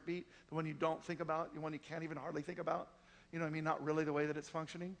makes your heart beat, the one you don't think about, the one you can't even hardly think about, not really the way that it's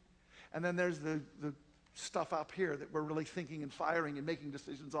functioning. And then there's the stuff up here that we're really thinking and firing and making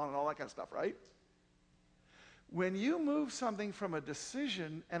decisions on and all that kind of stuff, right? When you move something from a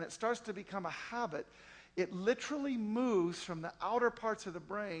decision and it starts to become a habit, it literally moves from the outer parts of the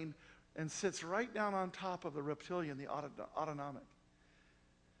brain and sits right down on top of the reptilian, the autonomic.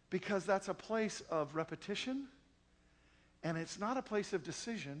 Because that's a place of repetition, and it's not a place of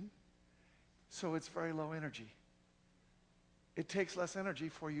decision, so it's very low energy. It takes less energy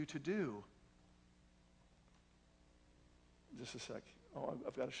for you to do. Just a sec. Oh,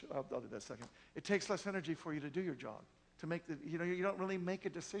 I've got to. I'll do that in a second. It takes less energy for you to do your job. To make you don't really make a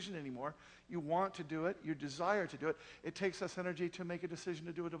decision anymore. You want to do it. You desire to do it. It takes less energy to make a decision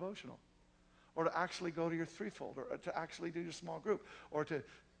to do a devotional, or to actually go to your threefold, or to actually do your small group, or to,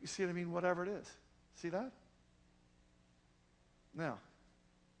 you see what I mean? Whatever it is. See that? Now,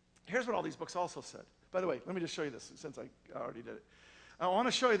 here's what all these books also said. By the way, let me just show you this since I already did it. I want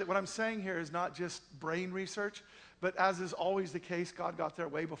to show you that what I'm saying here is not just brain research, but as is always the case, God got there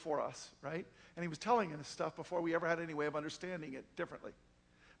way before us, right? And he was telling us stuff before we ever had any way of understanding it differently.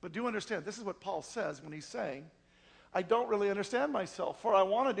 But do understand, this is what Paul says when he's saying, I don't really understand myself, for I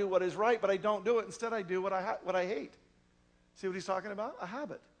want to do what is right, but I don't do it. Instead, I do what I hate. See what he's talking about? A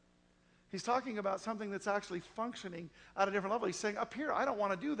habit. He's talking about something that's actually functioning at a different level. He's saying, up here, I don't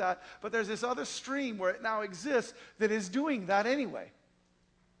want to do that, but there's this other stream where it now exists that is doing that anyway.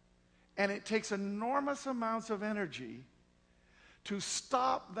 And it takes enormous amounts of energy to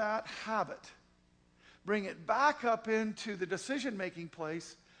stop that habit, bring it back up into the decision-making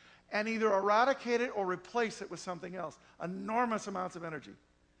place, and either eradicate it or replace it with something else. Enormous amounts of energy.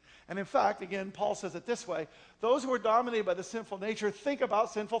 And in fact, again, Paul says it this way, those who are dominated by the sinful nature think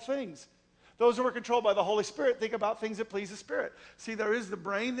about sinful things. Those who are controlled by the Holy Spirit think about things that please the Spirit. See, there is the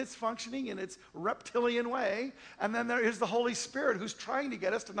brain that's functioning in its reptilian way, and then there is the Holy Spirit who's trying to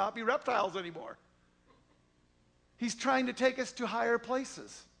get us to not be reptiles anymore. He's trying to take us to higher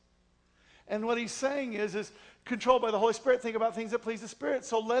places. And what he's saying is controlled by the Holy Spirit, think about things that please the Spirit.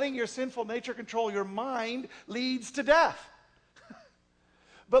 So letting your sinful nature control your mind leads to death.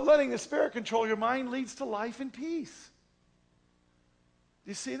 But letting the Spirit control your mind leads to life and peace.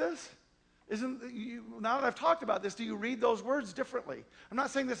 Do you see this? Now that I've talked about this, do you read those words differently? I'm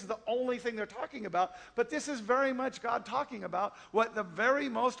not saying this is the only thing they're talking about, but this is very much God talking about what the very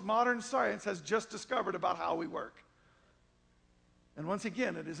most modern science has just discovered about how we work. And once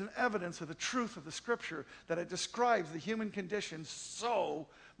again, it is an evidence of the truth of the Scripture that it describes the human condition so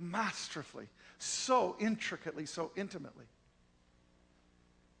masterfully, so intricately, so intimately.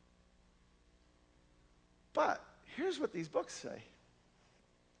 But here's what these books say.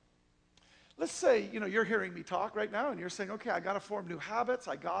 Let's say, you're hearing me talk right now, and you're saying, okay, I got to form new habits.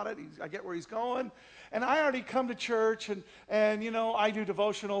 I got it. I get where he's going. And I already come to church, and I do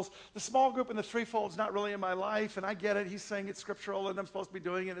devotionals. The small group and the threefold's not really in my life, and I get it. He's saying it's scriptural, and I'm supposed to be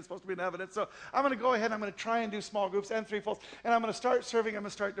doing it. It's supposed to be an evidence. So I'm going to go ahead, and I'm going to try and do small groups and threefolds, and I'm going to start serving. I'm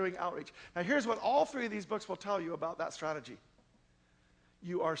going to start doing outreach. Now, here's what all three of these books will tell you about that strategy.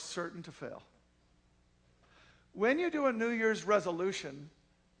 You are certain to fail. When you do a New Year's resolution,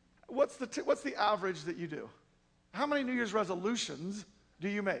 what's the average that you do? How many New Year's resolutions do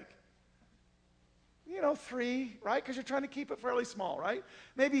you make? 3, right? Because you're trying to keep it fairly small, right?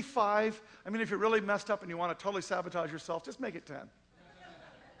 Maybe 5. I mean, if you're really messed up and you want to totally sabotage yourself, just make it 10.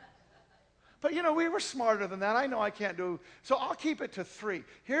 But, we were smarter than that. I know I can't do, so I'll keep it to 3.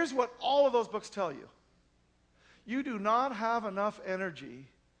 Here's what all of those books tell you. You do not have enough energy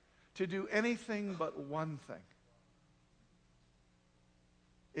to do anything but one thing.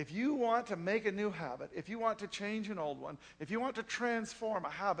 If you want to make a new habit, if you want to change an old one, if you want to transform a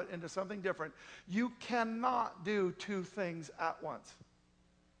habit into something different, you cannot do 2 things at once.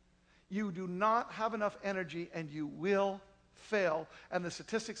 You do not have enough energy, and you will fail. And the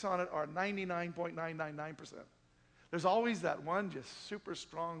statistics on it are 99.999%. There's always that one just super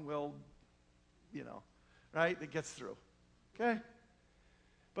strong-willed, right, that gets through. Okay?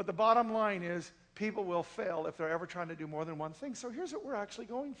 But the bottom line is, people will fail if they're ever trying to do more than one thing. So here's what we're actually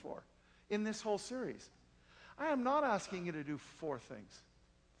going for in this whole series. I am not asking you to do 4 things,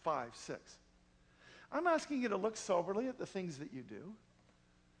 5, 6. I'm asking you to look soberly at the things that you do.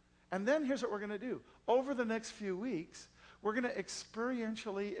 And then here's what we're going to do. Over the next few weeks, we're going to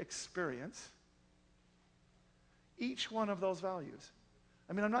experientially experience each one of those values.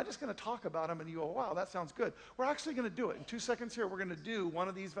 I mean, I'm not just going to talk about them and you go, wow, that sounds good. We're actually going to do it. In 2 seconds here, we're going to do one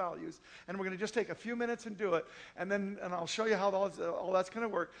of these values, and we're going to just take a few minutes and do it, and I'll show you how all that's going to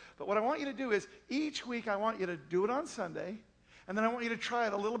work. But what I want you to do is, each week I want you to do it on Sunday, and then I want you to try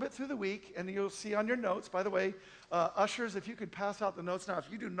it a little bit through the week, and you'll see on your notes, by the way, ushers, if you could pass out the notes now.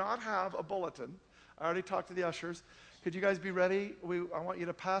 If you do not have a bulletin, I already talked to the ushers. Could you guys be ready? I want you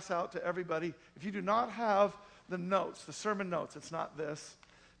to pass out to everybody. If you do not have the notes, the sermon notes, it's not this,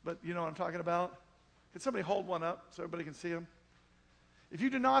 but you know what I'm talking about? Could somebody hold one up so everybody can see them? If you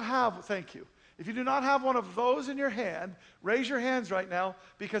do not have, thank you. If you do not have one of those in your hand, raise your hands right now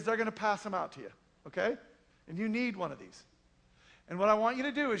because they're going to pass them out to you, okay? And you need one of these. And what I want you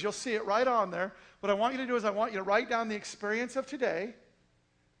to do is, you'll see it right on there. What I want you to do is I want you to write down the experience of today.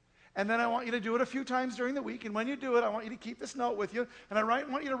 And then I want you to do it a few times during the week. And when you do it, I want you to keep this note with you. And I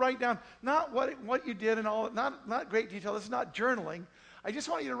want you to write down not what you did and all, not great detail. This is not journaling. I just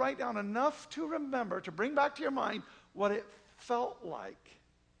want you to write down enough to remember, to bring back to your mind what it felt like.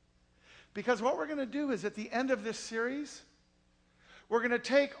 Because what we're going to do is, at the end of this series, we're going to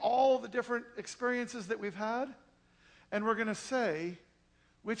take all the different experiences that we've had, and we're going to say,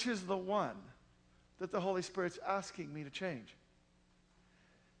 which is the one that the Holy Spirit's asking me to change?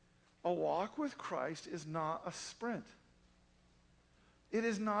 A walk with Christ is not a sprint. It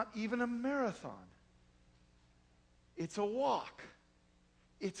is not even a marathon. It's a walk.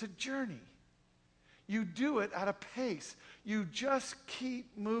 It's a journey. You do it at a pace. You just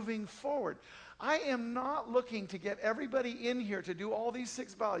keep moving forward. I am not looking to get everybody in here to do all these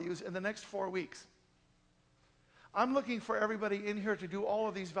 6 values in the next 4 weeks. I'm looking for everybody in here to do all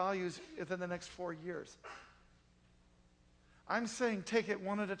of these values within the next 4 years. I'm saying take it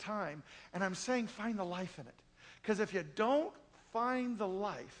one at a time, and I'm saying find the life in it. Because if you don't find the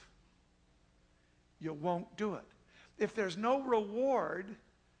life, you won't do it. If there's no reward,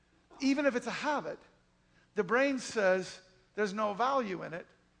 even if it's a habit, the brain says there's no value in it.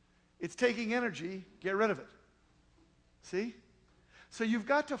 It's taking energy, get rid of it. See? So you've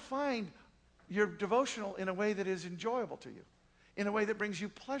got to find your devotional in a way that is enjoyable to you, in a way that brings you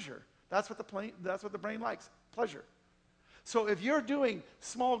pleasure. That's what the brain likes, pleasure. So if you're doing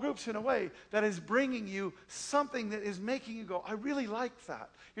small groups in a way that is bringing you something that is making you go, I really like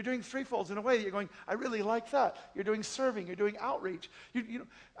that. You're doing threefolds in a way that you're going, I really like that. You're doing serving. You're doing outreach. You know,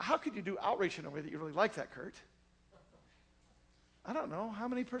 how could you do outreach in a way that you really like that, Kurt? I don't know. How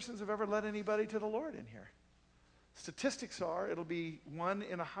many persons have ever led anybody to the Lord in here? Statistics are it'll be 1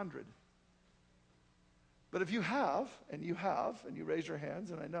 in 100. But if you have, and you raise your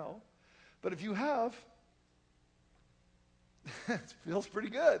hands, and I know, but if you have, it feels pretty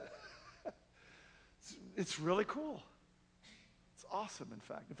good. It's really cool. It's awesome, in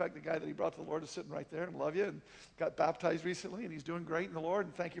fact. In fact, the guy that he brought to the Lord is sitting right there, and love you, and got baptized recently, and he's doing great in the Lord,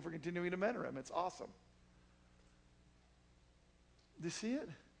 and thank you for continuing to mentor him. It's awesome. Do you see it?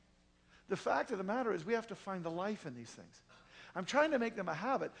 The fact of the matter is we have to find the life in these things. I'm trying to make them a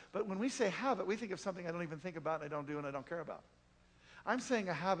habit, but when we say habit, we think of something I don't even think about, and I don't do, and I don't care about. I'm saying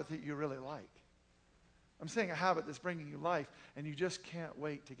a habit that you really like. I'm saying a habit that's bringing you life, and you just can't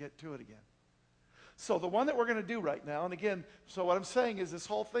wait to get to it again. So the one that we're going to do right now, and again, so what I'm saying is this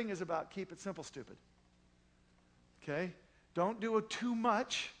whole thing is about keep it simple, stupid. Okay? Don't do it too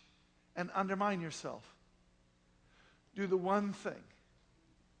much and undermine yourself. Do the one thing.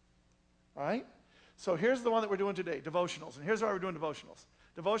 All right? So here's the one that we're doing today, devotionals. And here's why we're doing devotionals.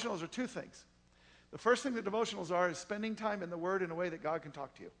 Devotionals are 2 things. The first thing that devotionals are is spending time in the Word in a way that God can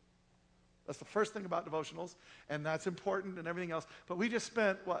talk to you. That's the first thing about devotionals, and that's important and everything else. But we just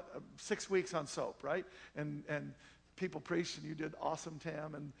spent, 6 weeks on soap, right? And people preached, and you did awesome,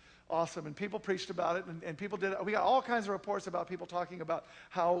 Tam, and awesome. And people preached about it, and people did. We got all kinds of reports about people talking about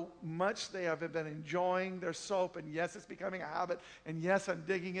how much they have been enjoying their soap, and yes, it's becoming a habit, and yes, I'm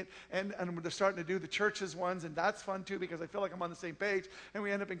digging it, and they're starting to do the churches ones, and that's fun too, because I feel like I'm on the same page, and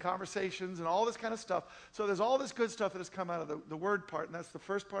we end up in conversations and all this kind of stuff. So there's all this good stuff that has come out of the word part, and that's the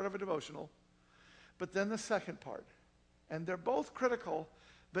first part of a devotional. But then the second part, and they're both critical,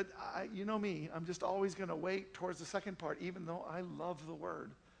 but you know me, I'm just always going to wait towards the second part, even though I love the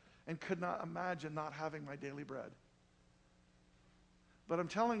Word and could not imagine not having my daily bread. But I'm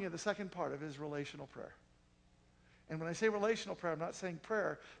telling you, the second part of it is relational prayer. And when I say relational prayer, I'm not saying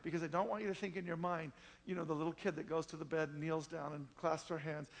prayer because I don't want you to think in your mind, you know, the little kid that goes to the bed and kneels down and clasps their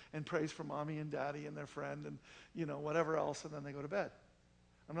hands and prays for mommy and daddy and their friend and, you know, whatever else, and then they go to bed.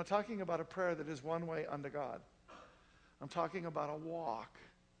 I'm not talking about a prayer that is one way unto God. I'm talking about a walk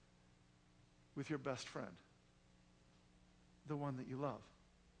with your best friend, the one that you love,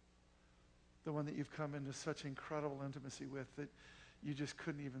 the one that you've come into such incredible intimacy with that you just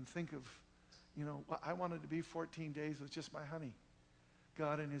couldn't even think of. You know, I wanted to be 14 days with just my honey.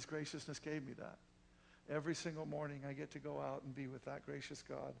 God in his graciousness gave me that. Every single morning I get to go out and be with that gracious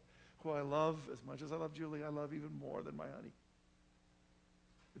God who I love as much as I love Julie. I love even more than my honey.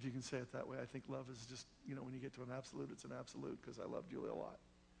 If you can say it that way. I think love is just, you know, when you get to an absolute, it's an absolute because I love Julie a lot.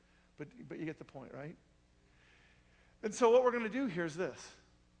 But you get the point, right? And so what we're going to do here is this.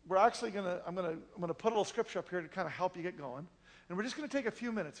 We're actually going to, I'm going to put a little scripture up here to kind of help you get going. And we're just going to take a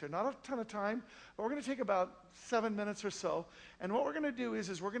few minutes here, not a ton of time, but we're going to take about 7 minutes or so. And what we're going to do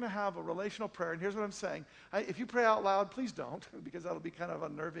is we're going to have a relational prayer. And here's what I'm saying. If you pray out loud, please don't, because that'll be kind of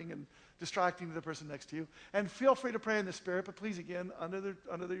unnerving and distracting to the person next to you. And feel free to pray in the Spirit, but please, again,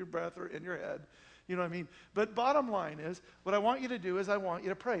 under your breath or in your head. You know what I mean? But bottom line is, what I want you to do is I want you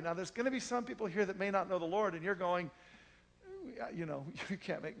to pray. Now, there's going to be some people here that may not know the Lord, and you're going, you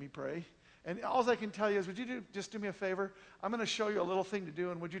can't make me pray. And all I can tell you is, would you just do me a favor? I'm going to show you a little thing to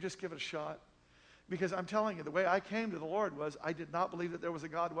do, and would you just give it a shot? Because I'm telling you, the way I came to the Lord was I did not believe that there was a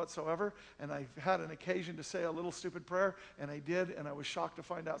God whatsoever, and I had an occasion to say a little stupid prayer, and I did, and I was shocked to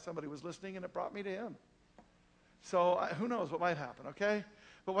find out somebody was listening, and it brought me to Him. So who knows what might happen, okay?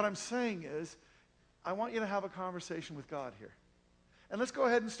 But what I'm saying is, I want you to have a conversation with God here. And let's go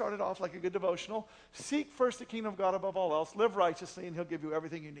ahead and start it off like a good devotional. Seek first the kingdom of God above all else. Live righteously, and He'll give you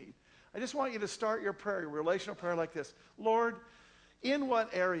everything you need. I just want you to start your prayer, your relational prayer like this. Lord, in what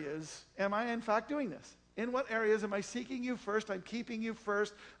areas am I in fact doing this? In what areas am I seeking you first? I'm keeping you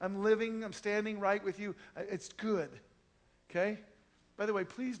first. I'm standing right with you. It's good. Okay? By the way,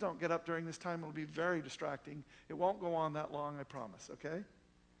 please don't get up during this time. It'll be very distracting. It won't go on that long, I promise, okay?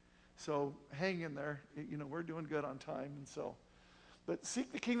 So hang in there. We're doing good on time, and so. But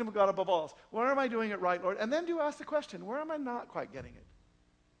seek the kingdom of God above all else. Where am I doing it right, Lord? And then do ask the question, where am I not quite getting it?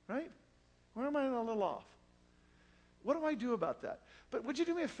 Right? Where am I a little off? What do I do about that? But would you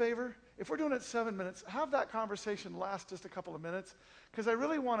do me a favor? If we're doing it 7 minutes, have that conversation last just a couple of minutes, because I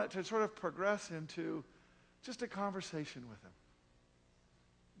really want it to sort of progress into just a conversation with Him.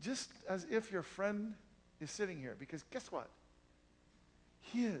 Just as if your friend is sitting here, because guess what?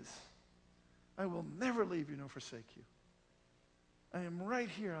 He is. I will never leave you nor forsake you. I am right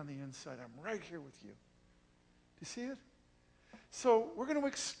here on the inside. I'm right here with you. Do you see it? So we're going to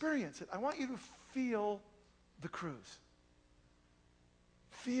experience it. I want you to feel the cruise.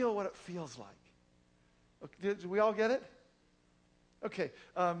 Feel what it feels like. Okay, do we all get it? Okay.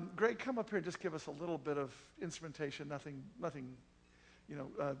 Greg, come up here and just give us a little bit of instrumentation. Nothing.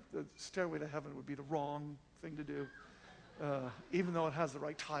 The Stairway to Heaven would be the wrong thing to do. Even though it has the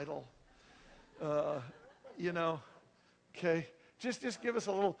right title, okay, just give us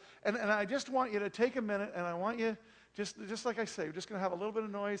a little, and I just want you to take a minute, and I want you, just like I say, we're just going to have a little bit of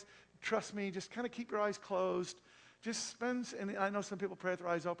noise. Trust me, just kind of keep your eyes closed. And I know some people pray with their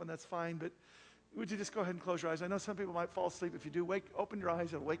eyes open, that's fine, but would you just go ahead and close your eyes? I know some people might fall asleep. If you do, open your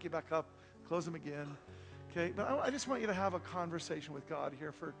eyes, it'll wake you back up, close them again, okay? But I just want you to have a conversation with God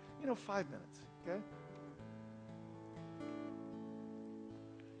here for, 5 minutes, okay?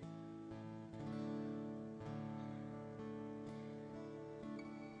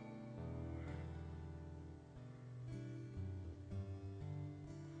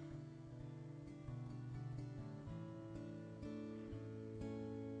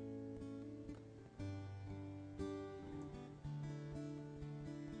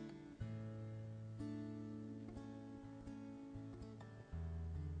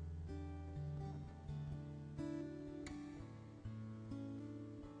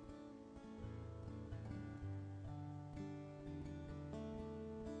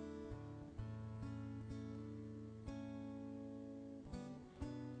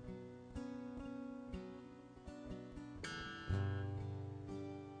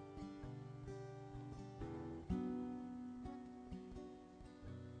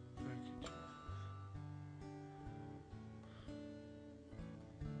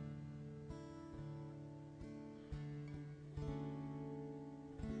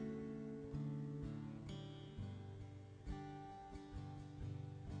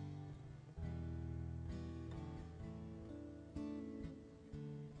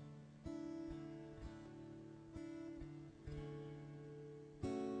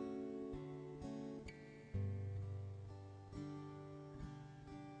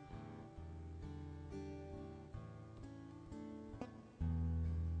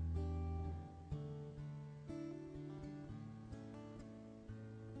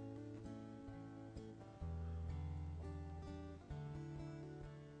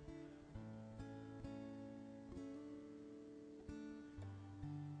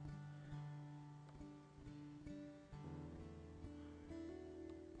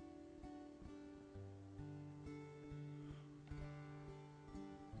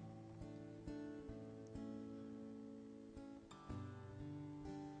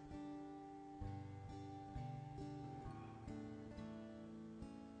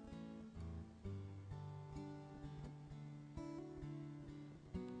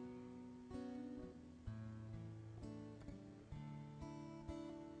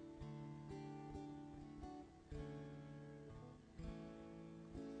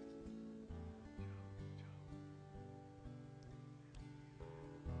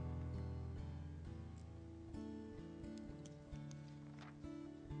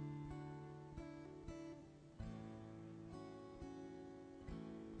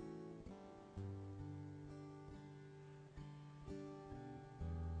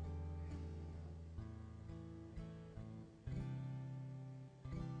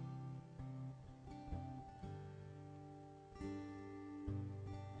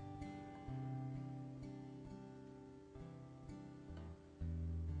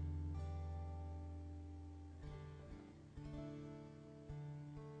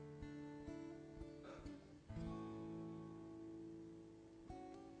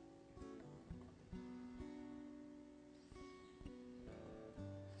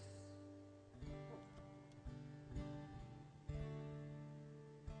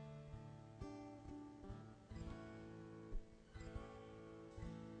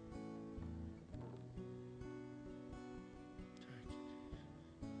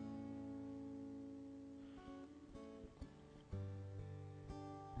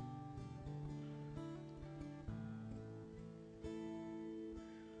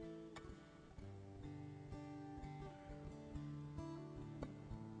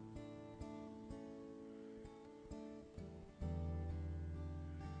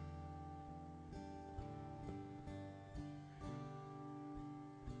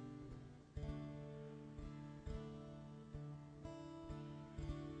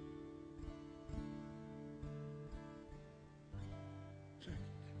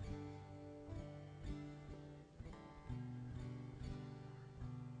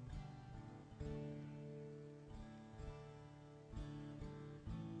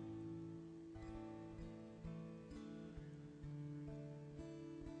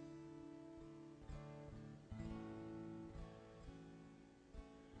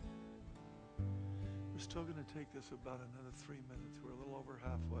 still going to take this about another 3 minutes. We're a little over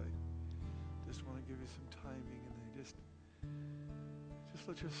halfway. Just want to give you some timing, and then just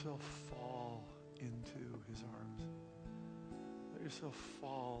let yourself fall into his arms. Let yourself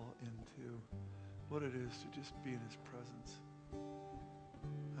fall into what it is to just be in his presence.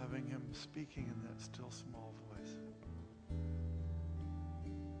 Having him speaking in that still small voice.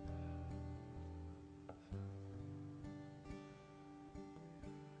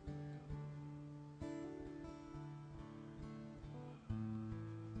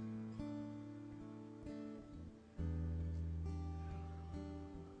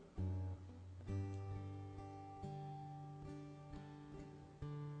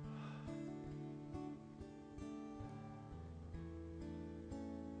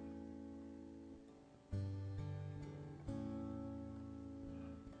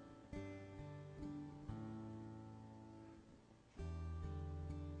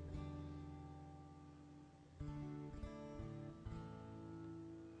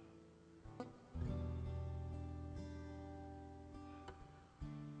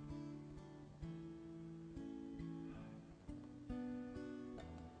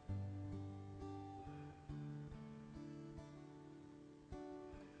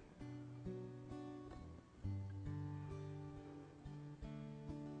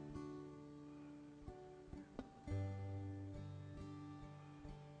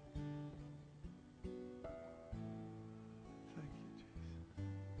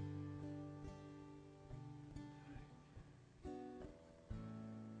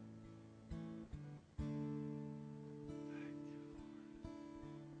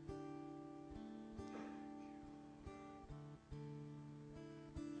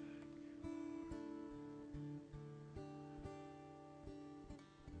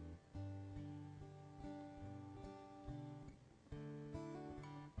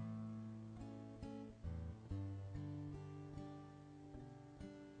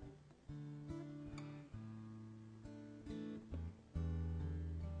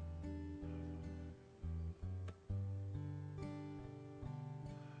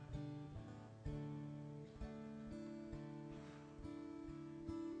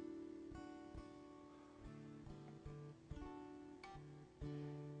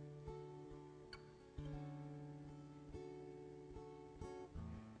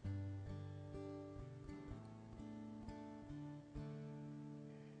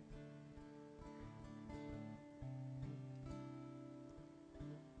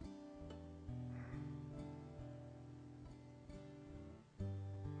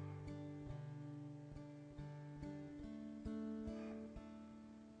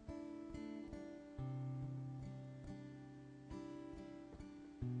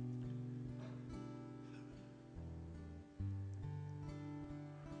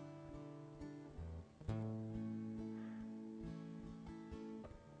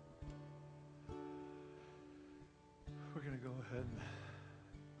 We're going to go ahead and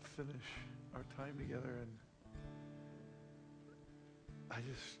finish our time together, and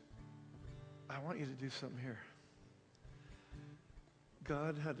I want you to do something here.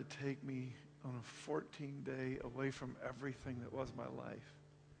 God had to take me on a 14-day away from everything that was my life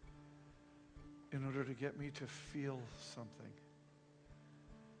in order to get me to feel something.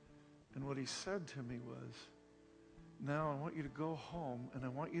 And what he said to me was, now I want you to go home and I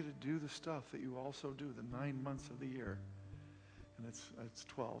want you to do the stuff that you also do the 9 months of the year. And it's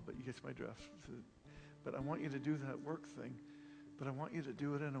 12, but you get my drift. But I want you to do that work thing, but I want you to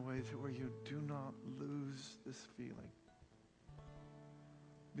do it in a way to where you do not lose this feeling.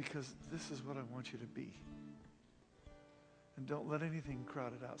 Because this is what I want you to be. And don't let anything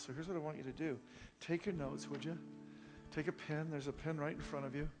crowd it out. So here's what I want you to do. Take your notes, would you? Take a pen. There's a pen right in front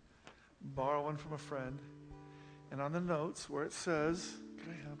of you. Borrow one from a friend. And on the notes where it says,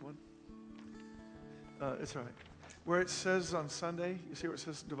 can I have one? It's all right. Where it says on Sunday, you see where it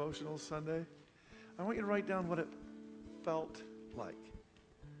says devotional Sunday? I want you to write down what it felt like.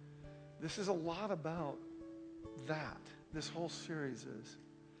 This is a lot about that, this whole series is.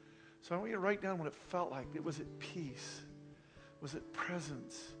 So I want you to write down what it felt like. Was it peace? Was it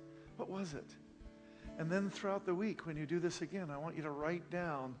presence? What was it? And then throughout the week, when you do this again, I want you to write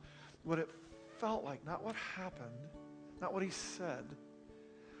down what it felt like, not what happened, not what he said.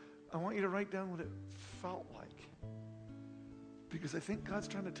 I want you to write down what it felt like. Because I think God's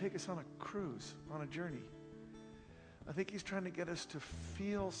trying to take us on a cruise, on a journey. I think he's trying to get us to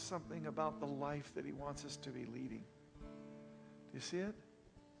feel something about the life that he wants us to be leading. Do you see it?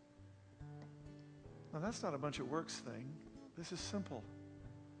 Now, that's not a bunch of works thing. This is simple.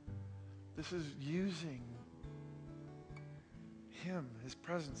 This is using Him, His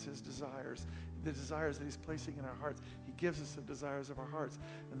presence, His desires, the desires that He's placing in our hearts. He gives us the desires of our hearts.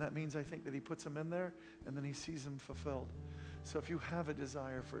 And that means, I think, that He puts them in there and then He sees them fulfilled. So if you have a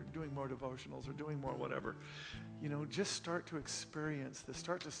desire for doing more devotionals or doing more whatever, just start to experience this.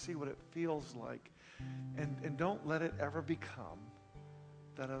 Start to see what it feels like. And don't let it ever become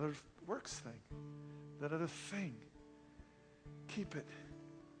that other works thing, that other thing. Keep it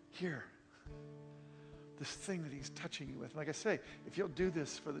here. This thing that He's touching you with. Like I say, if you'll do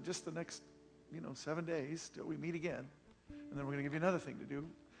this for just the next, 7 days till we meet again, and then we're going to give you another thing to do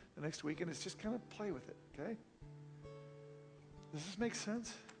the next week, and it's just kind of play with it, okay? Does this make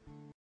sense?